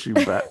 And we wish you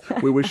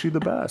the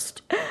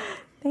best.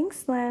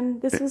 Thanks, Len.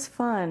 This was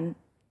fun.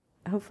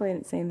 Hopefully I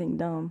didn't say anything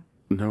dumb.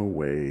 No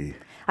way.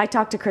 I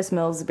talked to Chris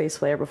Mills, the bass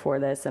player, before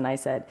this, and I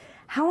said,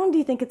 how long do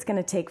you think it's going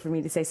to take for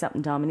me to say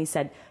something dumb? And he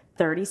said,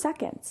 30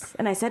 seconds.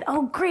 And I said,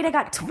 oh, great, I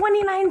got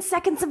 29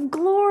 seconds of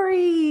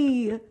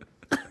glory.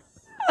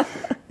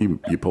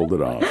 You pulled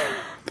it off.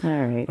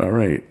 All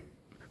right.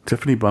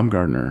 Tiffany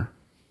Bumgarner,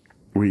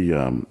 we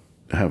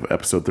have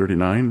episode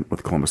 39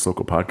 with Columbus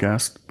Local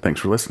Podcast.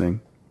 Thanks for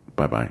listening.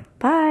 Bye-bye.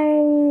 Bye.